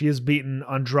challenger. She has beaten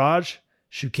Andrade,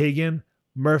 Shukagian,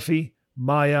 Murphy,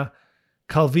 Maya.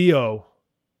 Calvillo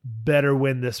better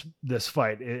win this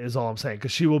fight is all I'm saying,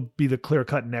 because she will be the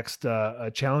clear-cut next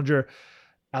challenger.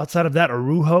 Outside of that,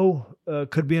 Araujo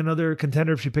could be another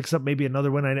contender if she picks up maybe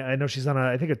another win. I know she's on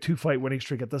a 2-fight winning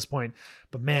streak at this point,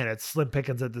 but man, it's slim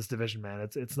pickings at this division, man.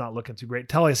 It's not looking too great.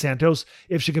 Talia Santos,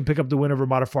 if she can pick up the win over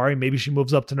Modafferi, maybe she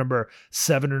moves up to number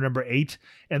 7 or number 8,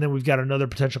 and then we've got another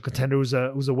potential contender who's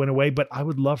a win away. But I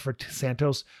would love for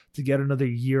Santos to get another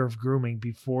year of grooming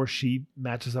before she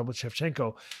matches up with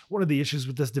Shevchenko. One of the issues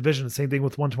with this division, the same thing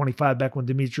with 125 back when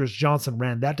Demetrius Johnson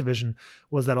ran that division,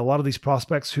 was that a lot of these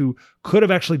prospects who could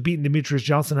have actually beaten Demetrius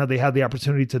Johnson had they had the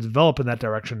opportunity to develop in that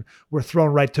direction were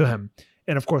thrown right to him,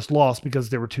 and of course lost because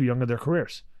they were too young in their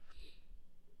careers.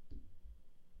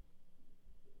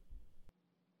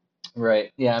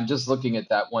 Right. Yeah, I'm just looking at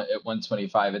that one at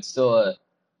 125. It's still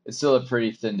a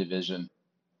pretty thin division.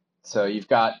 So you've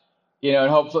got, and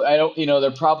hopefully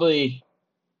they're probably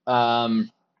if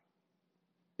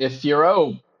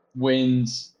Fiorot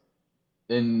wins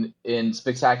in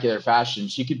spectacular fashion,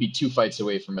 she could be 2 fights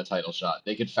away from a title shot.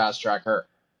 They could fast track her.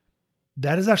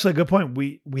 That is actually a good point.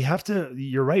 We have to.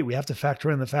 You're right. We have to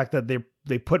factor in the fact that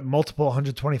they put multiple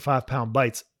 125-pound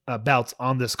bouts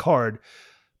on this card,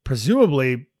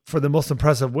 presumably for the most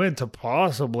impressive win to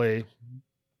possibly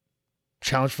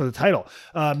challenge for the title.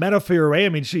 Mano Fiore, I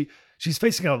mean, she's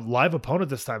facing a live opponent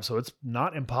this time, so it's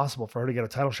not impossible for her to get a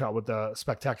title shot with a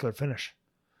spectacular finish.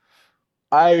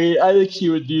 I think she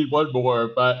would need one more,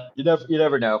 but you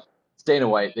never know. It's Dana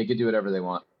White. They could do whatever they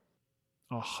want.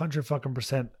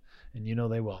 100% and you know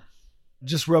they will.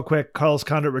 Just real quick, Carlos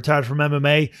Condit retired from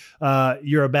MMA.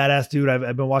 You're a badass dude.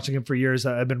 I've been watching him for years.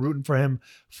 I've been rooting for him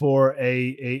for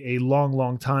a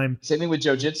long time. Same thing with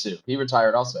Jiu-Jitsu. He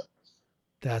retired also.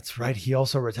 That's right. He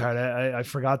also retired. I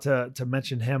forgot to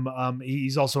mention him.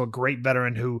 He's also a great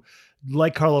veteran who,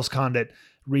 like Carlos Condit,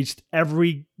 reached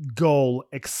every goal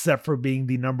except for being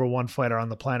the number one fighter on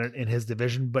the planet in his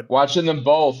division. But watching them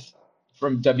both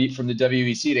from the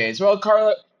WEC days. Well,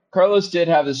 Carlos did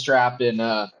have the strap in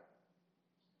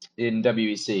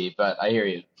WEC, but I hear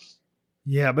you.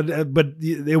 Yeah, but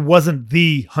it wasn't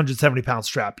the 170-pound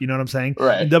strap. You know what I'm saying?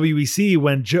 Right. In WEC,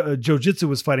 when Jiu-Jitsu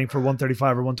was fighting for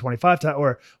 135 or 125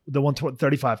 or the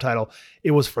 135 title, it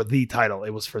was for the title.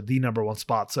 It was for the number one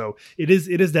spot. So it is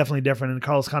definitely different. And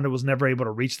Carlos Condit was never able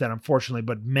to reach that, unfortunately.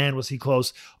 But man, was he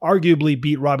close. Arguably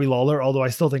beat Robbie Lawler, although I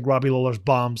still think Robbie Lawler's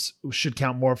bombs should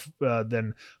count more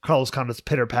than Carlos Condit's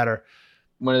pitter patter.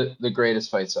 One of the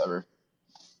greatest fights ever.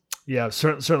 Yeah,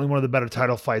 certainly one of the better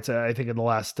title fights I think in the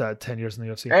last 10 years in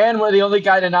the UFC. And we're the only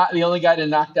guy to knock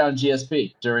down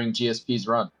GSP during GSP's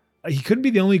run. He couldn't be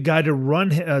the only guy to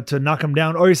run to knock him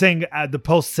down. Or you're saying the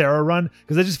post Sarah run?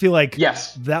 Because I just feel like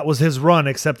that was his run,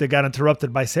 except it got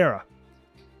interrupted by Sarah.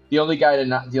 The only guy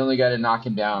to knock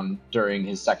him down during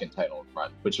his second title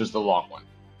run, which was the long one.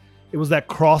 It was that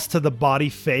cross to the body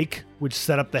fake, which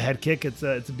set up the head kick. It's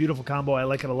a beautiful combo. I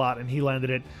like it a lot, and he landed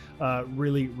it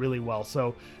really, really well.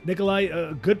 So, Nikolai,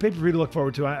 a good pay-per-view to look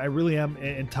forward to. I really am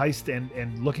enticed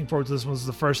and looking forward to this one. This is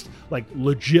the first like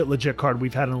legit card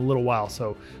we've had in a little while.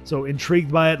 So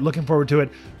intrigued by it, looking forward to it.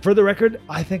 For the record,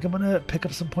 I think I'm gonna pick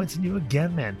up some points in you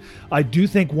again, man. I do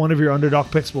think one of your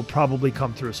underdog picks will probably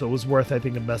come through, so it was worth, I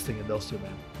think, investing in those two,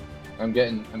 man. I'm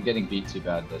getting beat too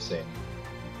bad to say anything.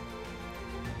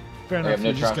 Fair enough. I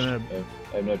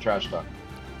have no trash talk.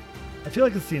 I feel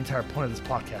like it's the entire point of this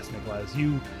podcast, Nikolai. Is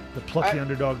you, the plucky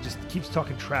underdog, just keeps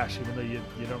talking trash, even though you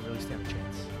don't really stand a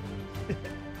chance.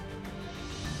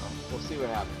 We'll see what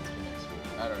happens for next week.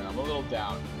 I don't know. I'm a little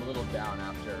down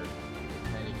after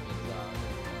Hennigan's